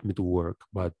father taught me to work,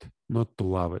 but not to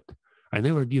love it. I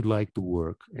never did like to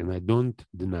work, and I don't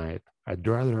deny it. I'd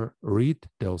rather read,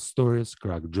 tell stories,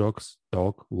 crack jokes,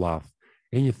 talk, laugh,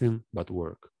 anything but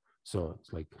work. So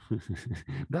it's like,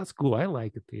 that's cool. I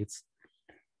like it.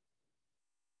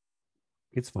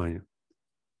 It's funny,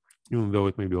 even though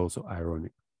it may be also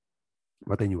ironic.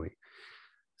 But anyway,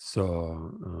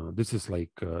 so this is like,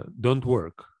 don't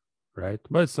work, right?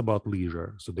 But it's about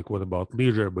leisure. So the quote about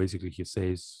leisure, basically, he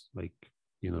says like,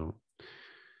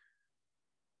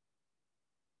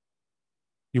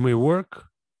 you may work,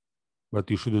 but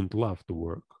you shouldn't love to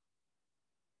work.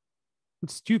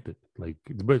 It's stupid. Like,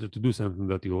 it's better to do something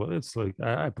that you. It's like,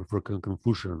 I prefer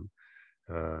Confucian,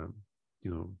 uh, you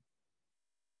know,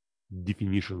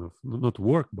 definition of not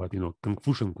work, but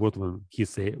Confucian quote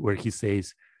where he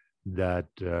says that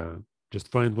just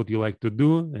find what you like to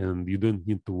do, and you don't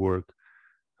need to work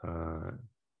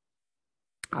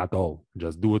at all.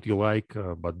 Just do what you like,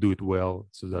 but do it well,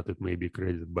 so that it may be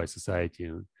credited by society,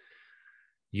 and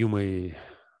you may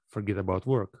forget about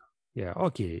work. Yeah,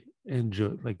 okay.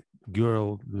 Enjoy, like,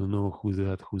 girl, you know who's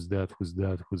that,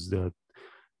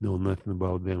 know nothing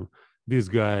about them. This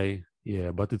guy,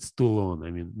 yeah, but it's too long.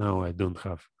 I mean, now I don't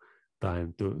have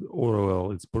time to.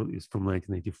 Orwell, it's from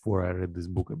 1984. I read this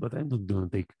book, but I'm not gonna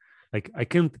take, like, I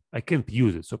can't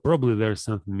use it. So probably there's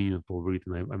something meaningful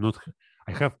written. I'm not.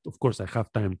 I have, of course, I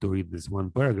have time to read this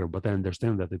one paragraph, but I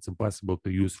understand that it's impossible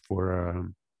to use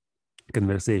for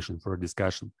conversation, for a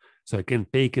discussion. So I can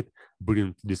take it, bring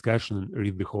it to discussion, and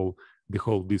read the whole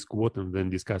this quote, and then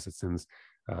discuss it. Since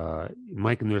in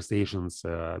my conversations,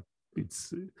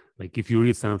 it's like, if you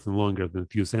read something longer than a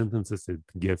few sentences,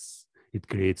 it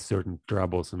creates certain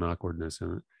troubles and awkwardness,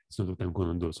 and it's not what I'm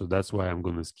gonna do. So that's why I'm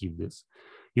gonna skip this.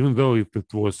 Even though if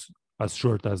it was as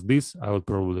short as this, I would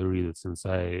probably read it, since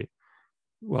I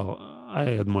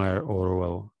admire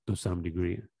Orwell to some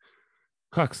degree.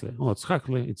 Huxley. Oh, it's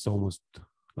Huxley. It's almost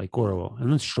like Orwell,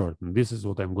 and it's short. And this is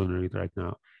what I'm going to read right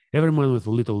now. Every man with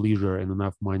a little leisure and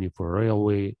enough money for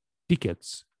railway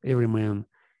tickets, every man,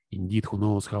 indeed, who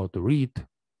knows how to read,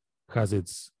 has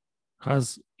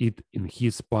it in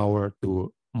his power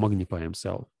to magnify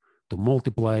himself, to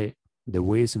multiply the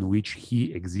ways in which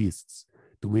he exists,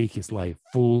 to make his life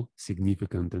full,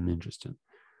 significant, and interesting.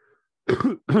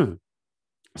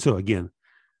 So again,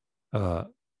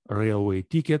 railway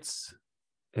tickets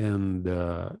and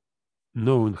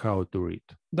knowing how to read.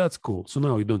 That's cool. So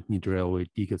now you don't need railway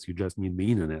tickets, you just need the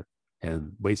internet.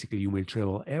 And basically, you may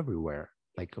travel everywhere.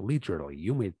 Like, literally,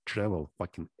 you may travel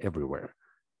fucking everywhere.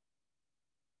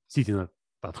 Sitting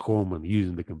at home and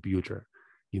using the computer,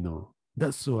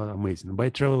 that's so amazing. By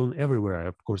traveling everywhere,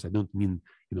 of course, I don't mean,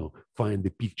 find the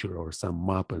picture or some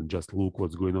map and just look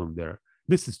what's going on there.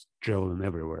 This is traveling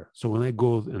everywhere. So when I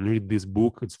go and read this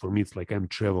book, for me, it's like I'm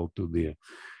traveled to the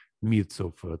myths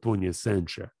of 20th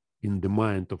century in the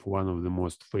mind of one of the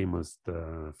most famous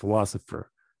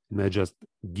philosopher, and I just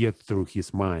get through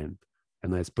his mind,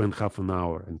 and I spend half an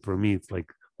hour, and for me it's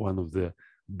like one of the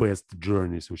best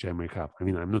journeys which I may have. I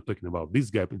mean, I'm not talking about this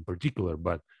guy in particular,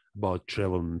 but about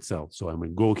traveling itself. So I may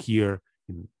go here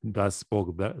in Das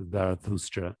spoke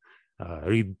Zarathustra,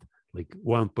 read like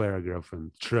one paragraph,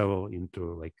 and travel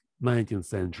into like 19th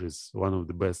centuries, one of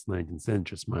the best 19th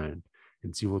centuries mind,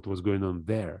 and see what was going on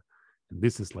there. And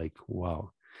this is like,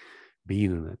 wow, the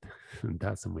internet.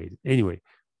 That's amazing. Anyway,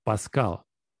 Pascal.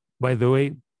 By the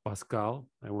way, Pascal,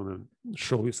 I want to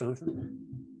show you something.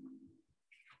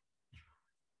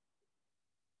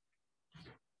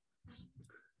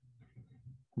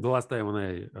 The last time when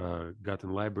I got in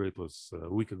the library, it was a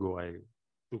week ago. I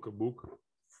took a book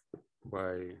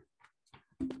by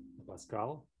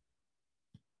Pascal.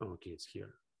 Okay, it's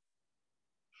here.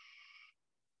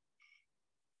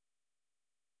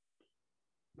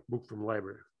 Book from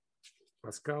library.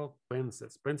 Pascal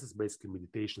Penses. Penses basically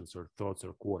meditations or thoughts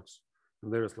or quotes.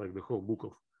 And there's like the whole book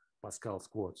of Pascal's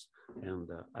quotes. And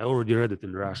I already read it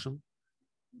in Russian.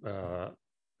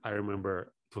 I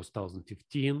remember it was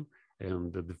 2015,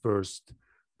 and the first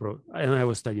and I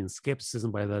was studying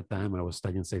skepticism by that time. I was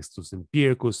studying Sextus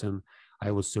Empiricus, and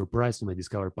I was surprised when I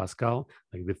discovered Pascal.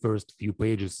 Like the first few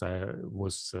pages, there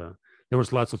was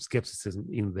lots of skepticism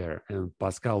in there, and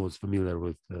Pascal was familiar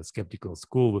with the skeptical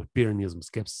school, with Pyrrhonism,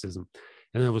 skepticism,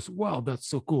 and I was, wow, that's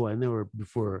so cool. I never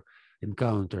before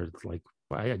encountered, like,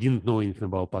 I didn't know anything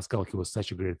about Pascal. He was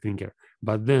such a great thinker.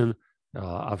 But then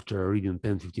after reading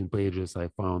 10, 15 pages, I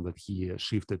found that he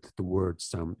shifted towards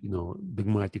some,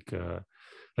 dogmatic,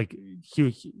 like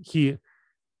he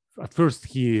at first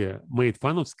he made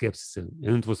fun of skepticism,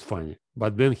 and it was funny.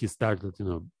 But then he started,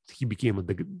 he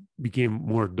became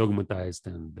more dogmatized,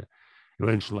 and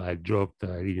eventually I dropped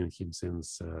reading him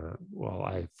since,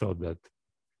 I thought that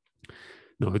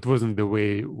no, it wasn't the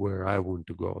way where I want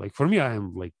to go. Like for me, I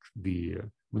am like the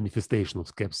manifestation of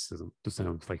skepticism to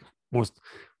some, like most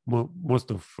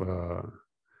of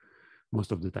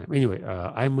the time. Anyway,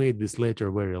 I made this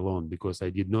letter very long because I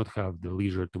did not have the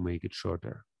leisure to make it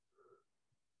shorter.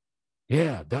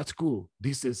 Yeah, that's cool.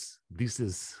 This is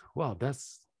wow. That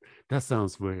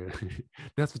sounds very.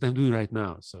 That's what I'm doing right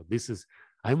now. So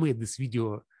I made this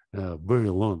video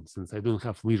very long since I don't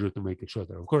have leisure to make it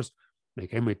shorter. Of course,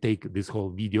 like I may take this whole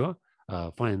video,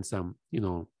 find some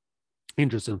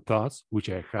interesting thoughts which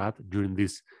I had during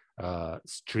this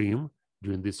stream,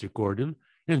 during this recording,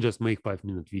 and just make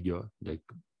 5-minute video, like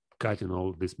cutting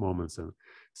all these moments and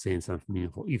saying something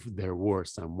meaningful. If there were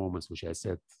some moments which I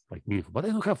said like meaningful, but I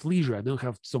don't have leisure, I don't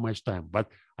have so much time.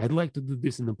 But I'd like to do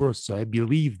this in the process. So I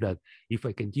believe that if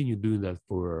I continue doing that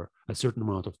for a certain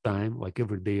amount of time, like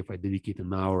every day, if I dedicate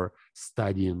an hour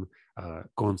studying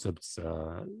concepts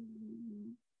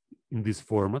in this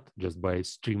format, just by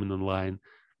streaming online,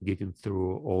 getting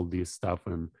through all this stuff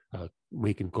and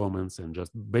making comments and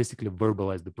just basically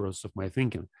verbalize the process of my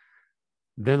thinking,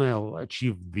 then I'll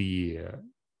achieve the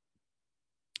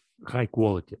high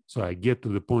quality. So I get to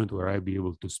the point where I'll be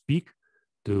able to speak,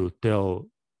 to tell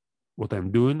what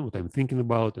I'm doing, what I'm thinking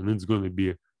about, and it's going to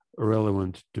be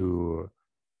relevant to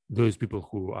those people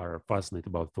who are fascinated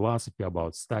about philosophy,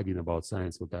 about studying, about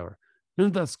science, whatever.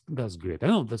 And that's great. I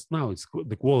know that's now it's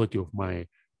the quality of my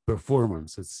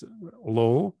performance. It's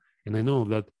low, and I know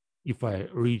that if I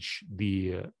reach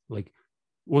the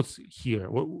what's here,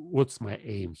 what's my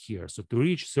aim here? So to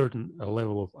reach certain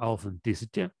level of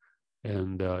authenticity,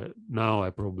 and now I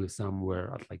probably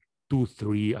somewhere at like 2,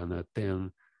 3, and a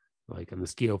 10, like on a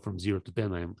scale from 0 to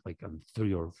 10, I'm like on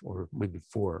 3 or maybe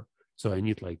 4. So I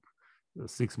need like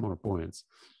 6 more points.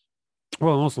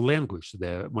 Well, also language,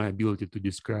 my ability to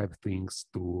describe things,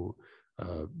 to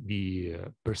be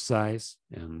precise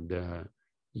and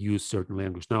use certain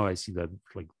language. Now I see that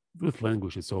like with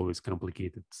language, it's always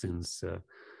complicated since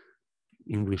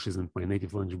English isn't my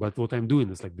native language. But what I'm doing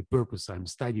is like the purpose. I'm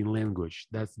studying language.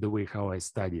 That's the way how I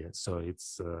study it. So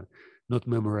it's not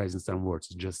memorizing some words,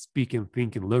 just speaking,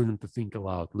 thinking, learning to think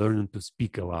aloud, learning to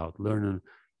speak aloud, learning,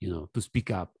 to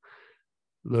speak up,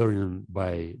 learning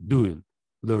by doing,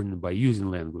 learning by using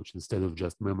language instead of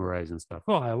just memorizing stuff.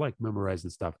 Oh, I like memorizing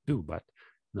stuff too, but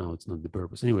no, it's not the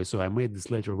purpose. Anyway, so I made this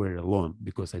letter very long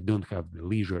because I don't have the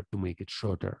leisure to make it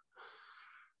shorter.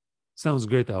 Sounds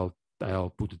great. I'll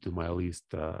put it to my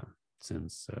list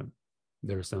since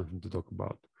there's something to talk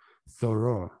about.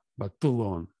 Thorough, but too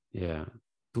long. Yeah,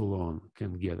 too long.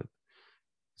 Can't get it.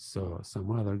 So some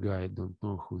other guy, don't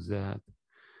know who's that.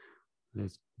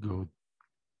 Let's go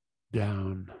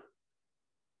down.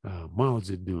 Mao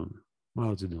Zedong.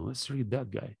 Mao Zedong. Let's read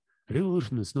that guy.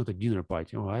 Revolution is not a dinner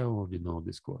party. Oh, I already know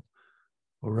this quote.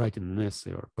 Or writing an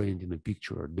essay, or painting a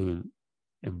picture, or doing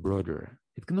embroidery.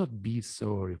 It cannot be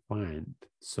so refined,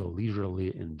 so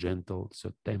leisurely and gentle,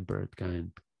 so tempered,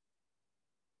 kind,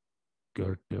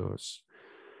 courteous,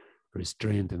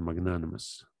 restrained, and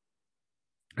magnanimous.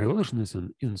 Revolution is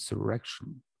an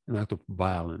insurrection, an act of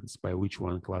violence by which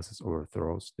one class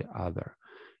overthrows the other.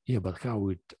 Yeah, but how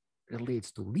it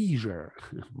relates to leisure,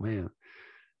 man,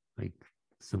 like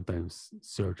sometimes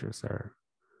searchers are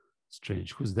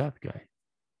strange. Who's that guy?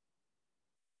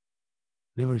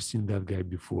 Never seen that guy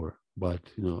before, but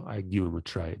I give him a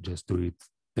try just to read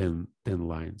 10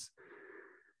 lines.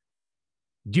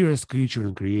 Dearest creature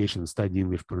in creation, study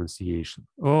English pronunciation.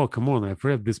 Oh, come on, I've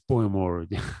read this poem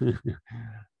already.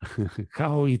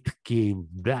 How it came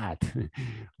that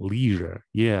leisure.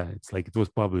 Yeah, it's like it was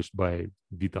published by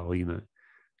Vitalina,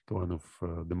 one of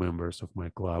the members of my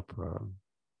club,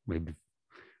 maybe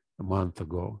a month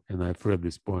ago. And I've read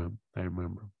this poem, I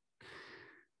remember.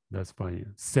 That's funny.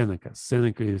 Seneca.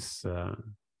 Seneca is,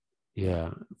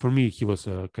 for me, he was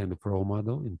a kind of role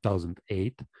model in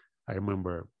 2008. I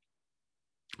remember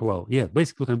Well, yeah,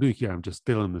 basically what I'm doing here, I'm just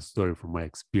telling the story from my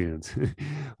experience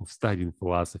of studying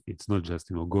philosophy. It's not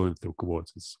just, going through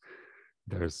quotes.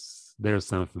 There's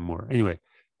something more. Anyway,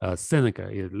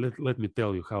 Seneca, let me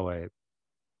tell you how I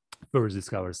first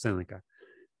discovered Seneca.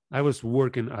 I was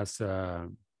working as a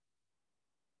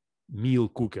meal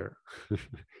cooker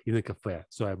in a cafe.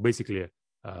 So I basically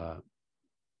uh,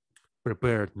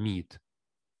 prepared meat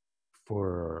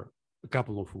for a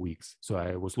couple of weeks. So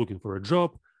I was looking for a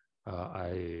job.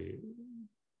 I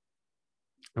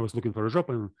was looking for a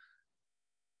job, and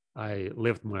I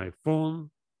left my phone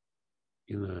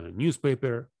in a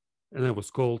newspaper, and I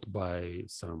was called by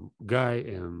some guy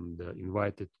and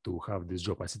invited to have this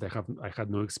job. I said I had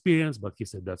no experience, but he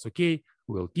said that's okay.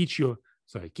 We'll teach you.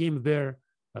 So I came there.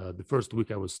 The first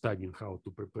week I was studying how to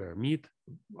prepare meat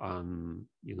on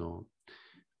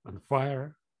on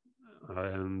fire,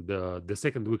 and the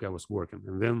second week I was working,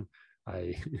 and then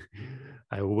I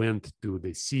I went to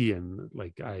the sea, and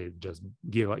like I just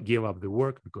gave up the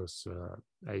work because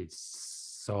I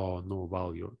saw no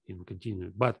value in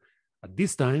continuing. But at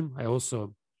this time, I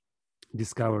also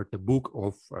discovered a book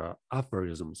of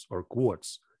aphorisms or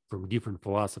quotes from different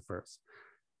philosophers,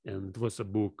 and it was a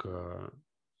book.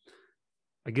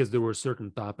 I guess there were certain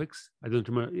topics. I don't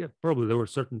remember. Yeah, probably there were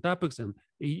certain topics, and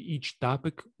each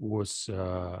topic was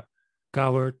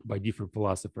covered by different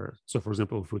philosophers. So, for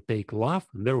example, if we take love,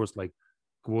 and there was like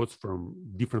quotes from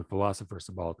different philosophers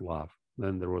about love.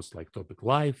 Then there was like topic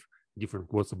life, different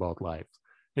quotes about life.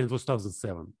 And it was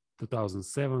 2007.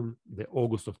 2007, the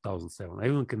August of 2007. I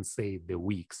even can say the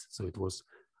weeks. So it was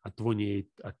at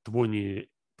 28, at 20th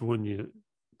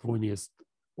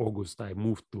August, I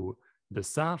moved to the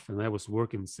south, and I was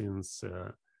working since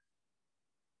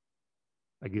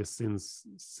I guess since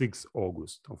 6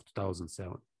 August of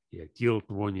 2007. Yeah, till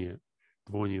 20th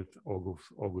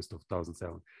August of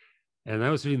 2007. And I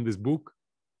was reading this book,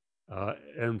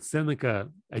 and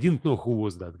Seneca, I didn't know who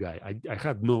was that guy. I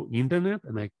had no internet,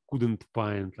 and I couldn't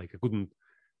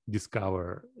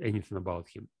discover anything about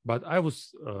him. But I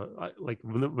was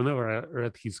whenever I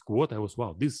read his quote, I was,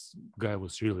 wow, this guy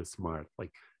was really smart.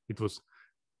 Like it was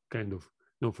kind of,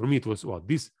 for me it was, wow,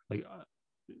 this, like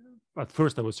at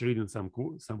first I was reading some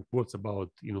quotes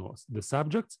about the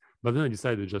subjects, but then I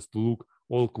decided just to look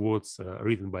all quotes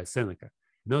written by Seneca.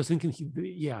 And I was thinking,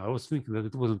 I was thinking that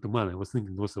it wasn't a man. I was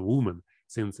thinking it was a woman,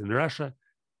 since in Russia,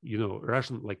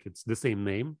 Russian, like it's the same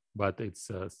name, but it's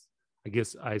I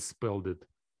guess I spelled it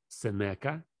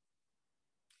Seneca.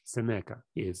 Seneca.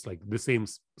 It's like the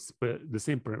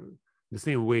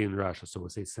same way in Russia. So we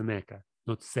say Seneca,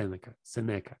 not Seneca.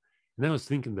 Seneca. And I was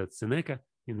thinking that Seneca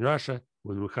in Russia,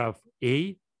 when we have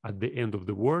a at the end of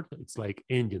the word, it's like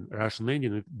ending, Russian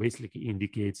ending. It basically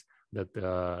indicates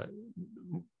that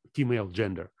female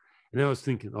gender. And I was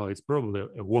thinking, oh, it's probably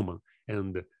a woman.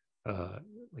 And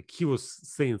like he was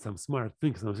saying some smart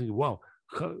things. And I was thinking, wow,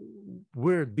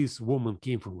 where this woman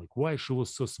came from, like why she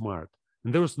was so smart.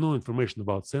 And there was no information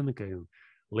about Seneca. And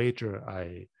later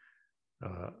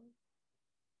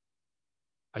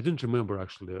I didn't remember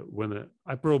actually when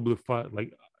I probably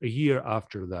like a year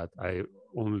after that, I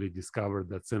only discovered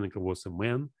that Seneca was a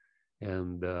man.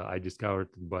 And I discovered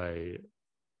by,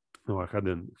 I had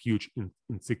a huge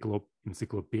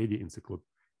encyclopedia,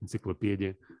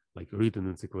 like written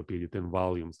encyclopedia, 10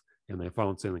 volumes. And I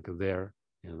found Seneca there.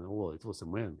 And well, it was a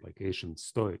man, like ancient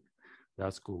Stoic.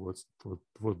 That's cool.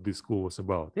 What this school was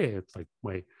about. Yeah, it's like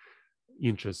my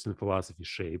interest in philosophy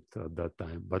shaped at that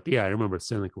time. But yeah, I remember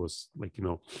Seneca was like,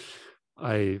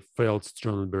 I felt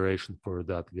strong admiration for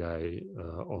that guy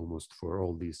almost for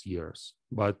all these years.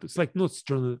 But it's like not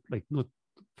strong, like not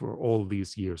for all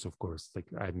these years, of course. Like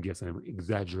I guess I'm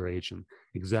exaggerating,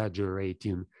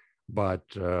 but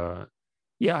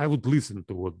yeah, I would listen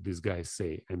to what these guys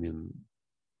say. I mean,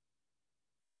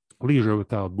 leisure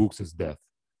without books is death,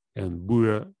 and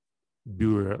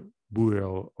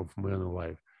burial of man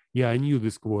alive. Yeah, I knew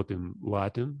this quote in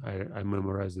Latin. I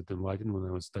memorized it in Latin when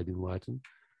I was studying Latin.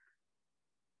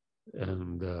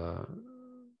 And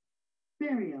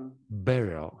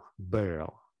burial.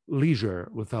 Leisure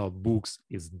without books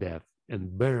is death,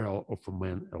 and burial of a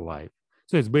man alive.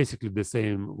 So it's basically the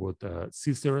same what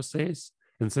Cicero says.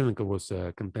 And Seneca was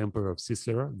a contemporary of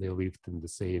Cicero. They lived in the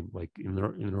same, like in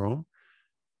Rome.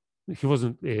 He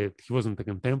wasn't a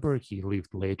contemporary. He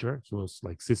lived later. He was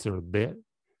like Cicero dead.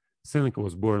 Seneca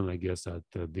was born, I guess, at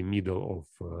the middle of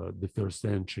the first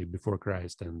century before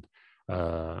Christ, and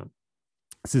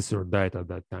Cicero died at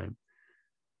that time.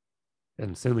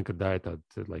 And Seneca died at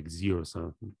like 0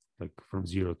 something, like from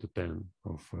 0 to 10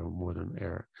 of modern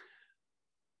era.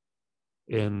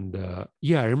 And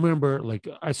yeah, I remember, like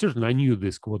I knew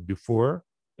this quote before,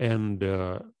 And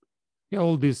yeah,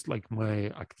 all this, like my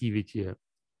activity,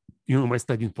 you know, my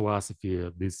studying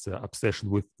philosophy, this obsession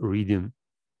with reading.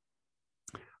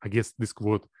 I guess this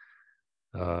quote,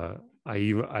 I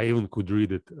even could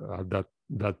read it at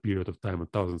that period of time,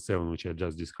 2007, which I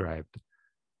just described,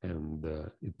 and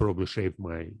it probably shaped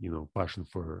my, you know, passion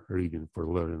for reading, for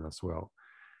learning as well.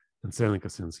 And Seneca,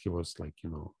 since he was like, you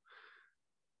know,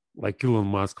 like Elon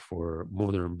Musk for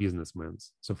modern businessmen,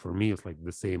 so for me it's like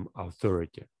the same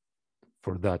authority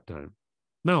for that time.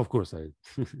 Now, of course, I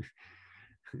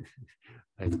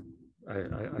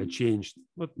I changed,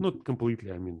 but not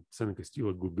completely. I mean, Seneca is still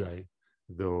a good guy,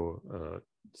 though.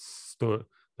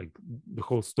 Like the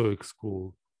whole Stoic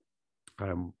school,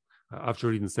 I'm after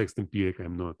reading Sexth Empiric,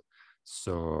 I'm not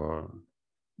so,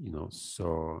 you know,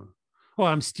 so. Well,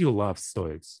 I'm still love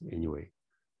Stoics anyway,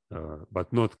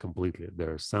 but not completely.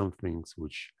 There are some things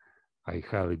which I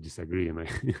highly disagree, and I,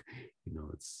 you know,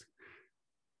 it's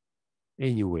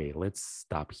anyway. Let's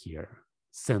stop here.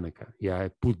 Seneca. Yeah, I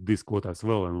put this quote as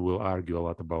well, and we'll argue a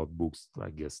lot about books, I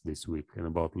guess, this week and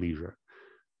about leisure.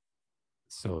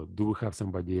 So, do we have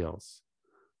somebody else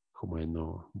whom I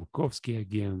know? Bukowski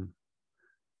again.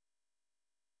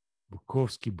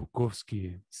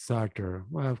 Bukowski, Sartre.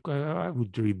 Well, I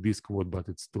would read this quote, but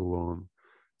it's too long.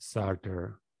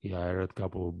 Sartre. Yeah, I read a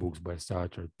couple of books by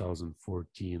Sartre,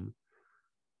 2014.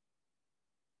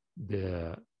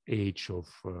 The Age of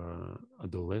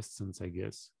Adolescence, I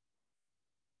guess.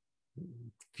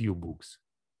 Few books.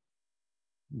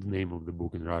 The name of the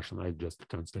book in Russian, I just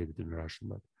translated in Russian,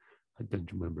 but I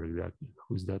don't remember exactly.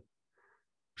 Who's that?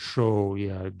 Shaw,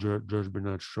 yeah, George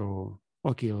Bernard Shaw.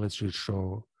 Okay, let's read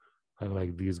Shaw. I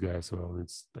like these guys well.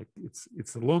 It's like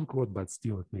it's a long quote, but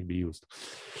still it may be used.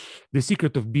 The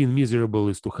secret of being miserable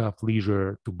is to have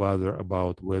leisure to bother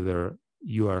about whether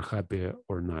you are happy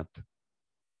or not.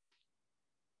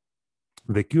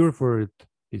 The cure for it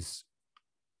is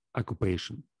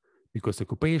occupation, because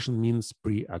occupation means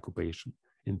preoccupation.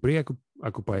 And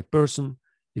preoccupied person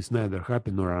is neither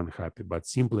happy nor unhappy, but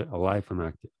simply alive and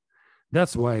active.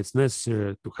 That's why it's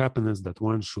necessary to happiness that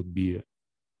one should be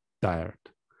tired.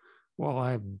 Well,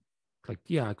 I like,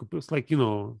 yeah, it's like, you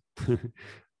know,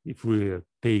 if we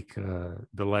take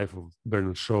the life of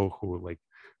Bernard Shaw, who like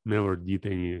never did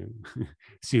any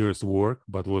serious work,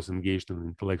 but was engaged in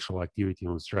intellectual activity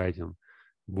and was writing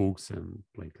books and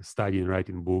like studying,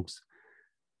 writing books.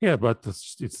 Yeah, but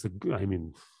it's I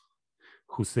mean,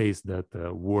 who says that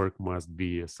work must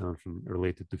be something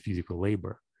related to physical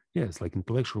labor? Yeah, it's like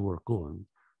intellectual work, cool. And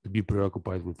to be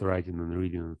preoccupied with writing and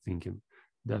reading and thinking,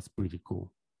 that's pretty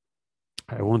cool.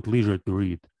 I want leisure to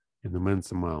read an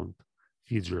immense amount.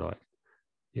 Fitzgerald.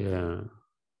 Yeah,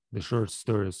 the short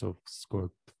stories of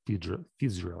Scott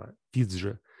Fitzgerald.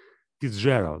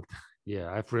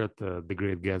 Yeah, I've read The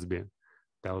Great Gatsby,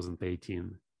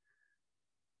 2018,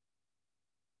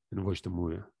 and watched the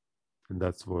movie. And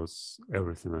that was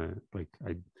everything.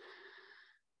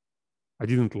 I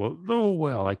didn't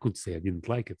well, I could say I didn't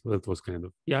like it. But it was kind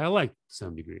of, yeah, I liked to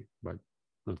some degree, but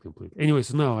not completely. Anyway,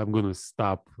 so now I'm gonna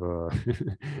stop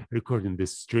recording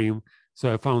this stream.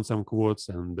 So I found some quotes,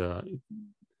 and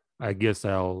I guess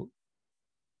I'll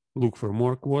look for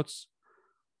more quotes,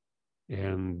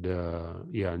 and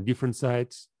yeah, on different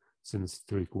sites. Since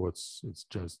 3 quotes, it's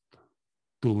just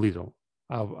too little.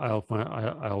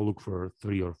 I'll look for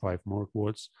 3 or 5 more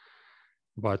quotes,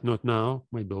 but not now.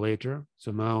 Maybe later.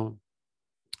 So now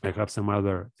I have some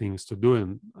other things to do,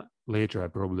 and later I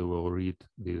probably will read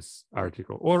this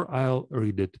article, or I'll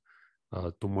read it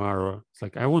tomorrow. It's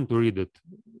like I want to read it,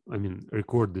 I mean,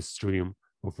 record the stream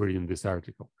of reading this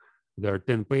article. There are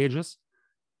 10 pages,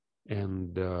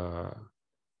 and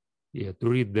yeah, to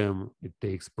read them, it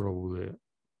takes probably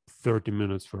 30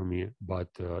 minutes for me. But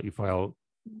if I'll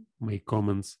make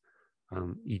comments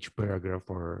on each paragraph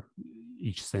or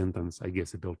each sentence, I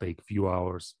guess it'll take a few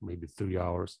hours, maybe 3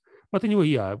 hours. But anyway,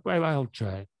 yeah, I'll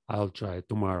try. I'll try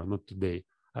tomorrow, not today.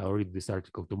 I'll read this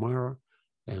article tomorrow,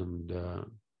 and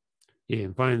yeah,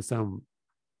 and find some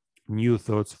new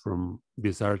thoughts from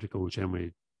this article, which I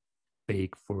may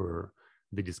take for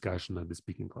the discussion at the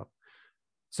speaking club.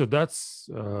 So that's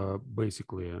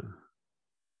basically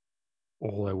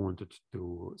all I wanted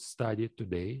to study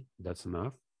today. That's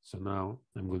enough. So now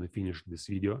I'm going to finish this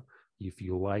video. If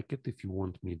you like it, if you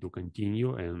want me to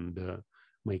continue and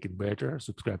make it better,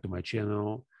 subscribe to my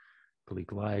channel,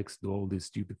 click likes, do all these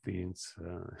stupid things.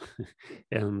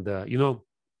 And, you know,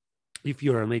 if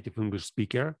you're a native English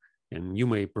speaker, and you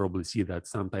may probably see that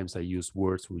sometimes I use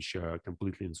words which are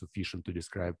completely insufficient to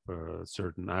describe a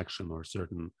certain action or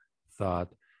certain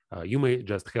thought, you may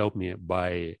just help me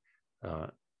by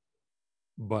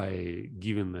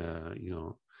giving, you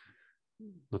know,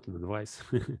 not an advice,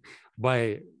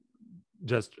 by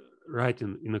just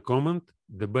writing in a comment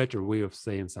the better way of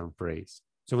saying some phrase.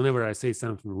 So whenever I say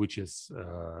something which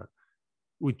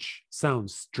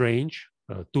sounds strange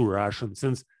to Russian,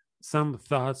 since some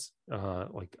thoughts,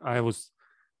 like I was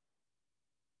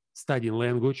studying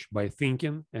language by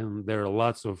thinking, and there are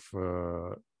lots of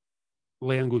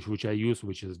language which I use,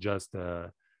 which is just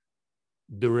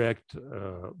direct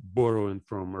borrowing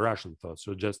from Russian thoughts.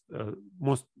 So just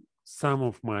some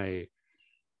of my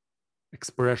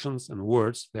expressions and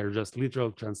words, they're just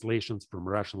literal translations from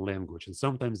Russian language, and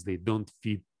sometimes they don't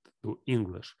fit to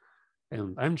English.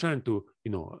 And I'm trying to,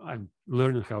 I'm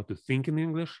learning how to think in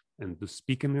English and to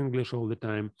speak in English all the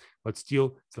time. But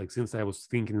still, it's like since I was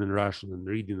thinking in Russian and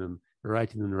reading and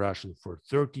writing in Russian for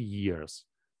 30 years,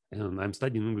 and I'm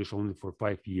studying English only for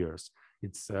 5 years,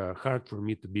 it's hard for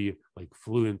me to be like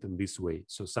fluent in this way.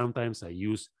 So sometimes I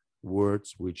use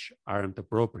words which aren't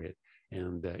appropriate.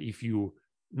 And if you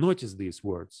notice these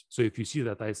words, so if you see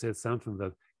that I said something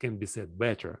that can be said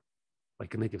better,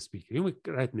 like a native speaker, you may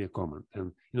write me a comment.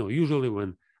 And usually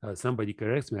when somebody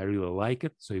corrects me, I really like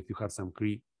it. So if you have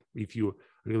if you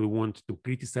really want to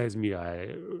criticize me,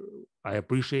 I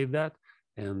appreciate that.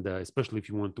 And especially if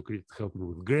you want to help me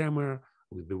with grammar,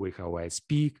 with the way how I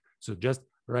speak, so just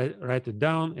write it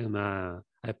down, and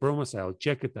I promise I'll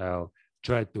check it. I'll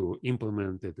try to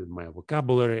implement it in my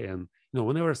vocabulary. And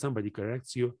whenever somebody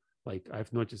corrects you, like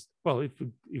I've noticed, well,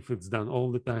 if it's done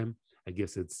all the time, I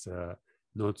guess it's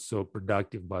not so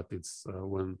productive. But it's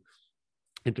when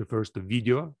it refers to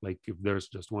video, like if there's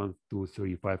just 1, 2,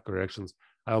 3, 5 corrections,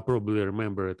 I'll probably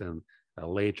remember it, and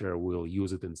later we'll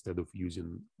use it instead of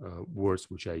using words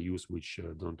which I use, which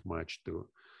don't match to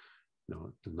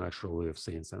the natural way of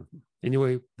saying something.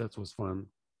 Anyway, that was fun.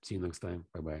 See you next time.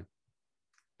 Bye bye.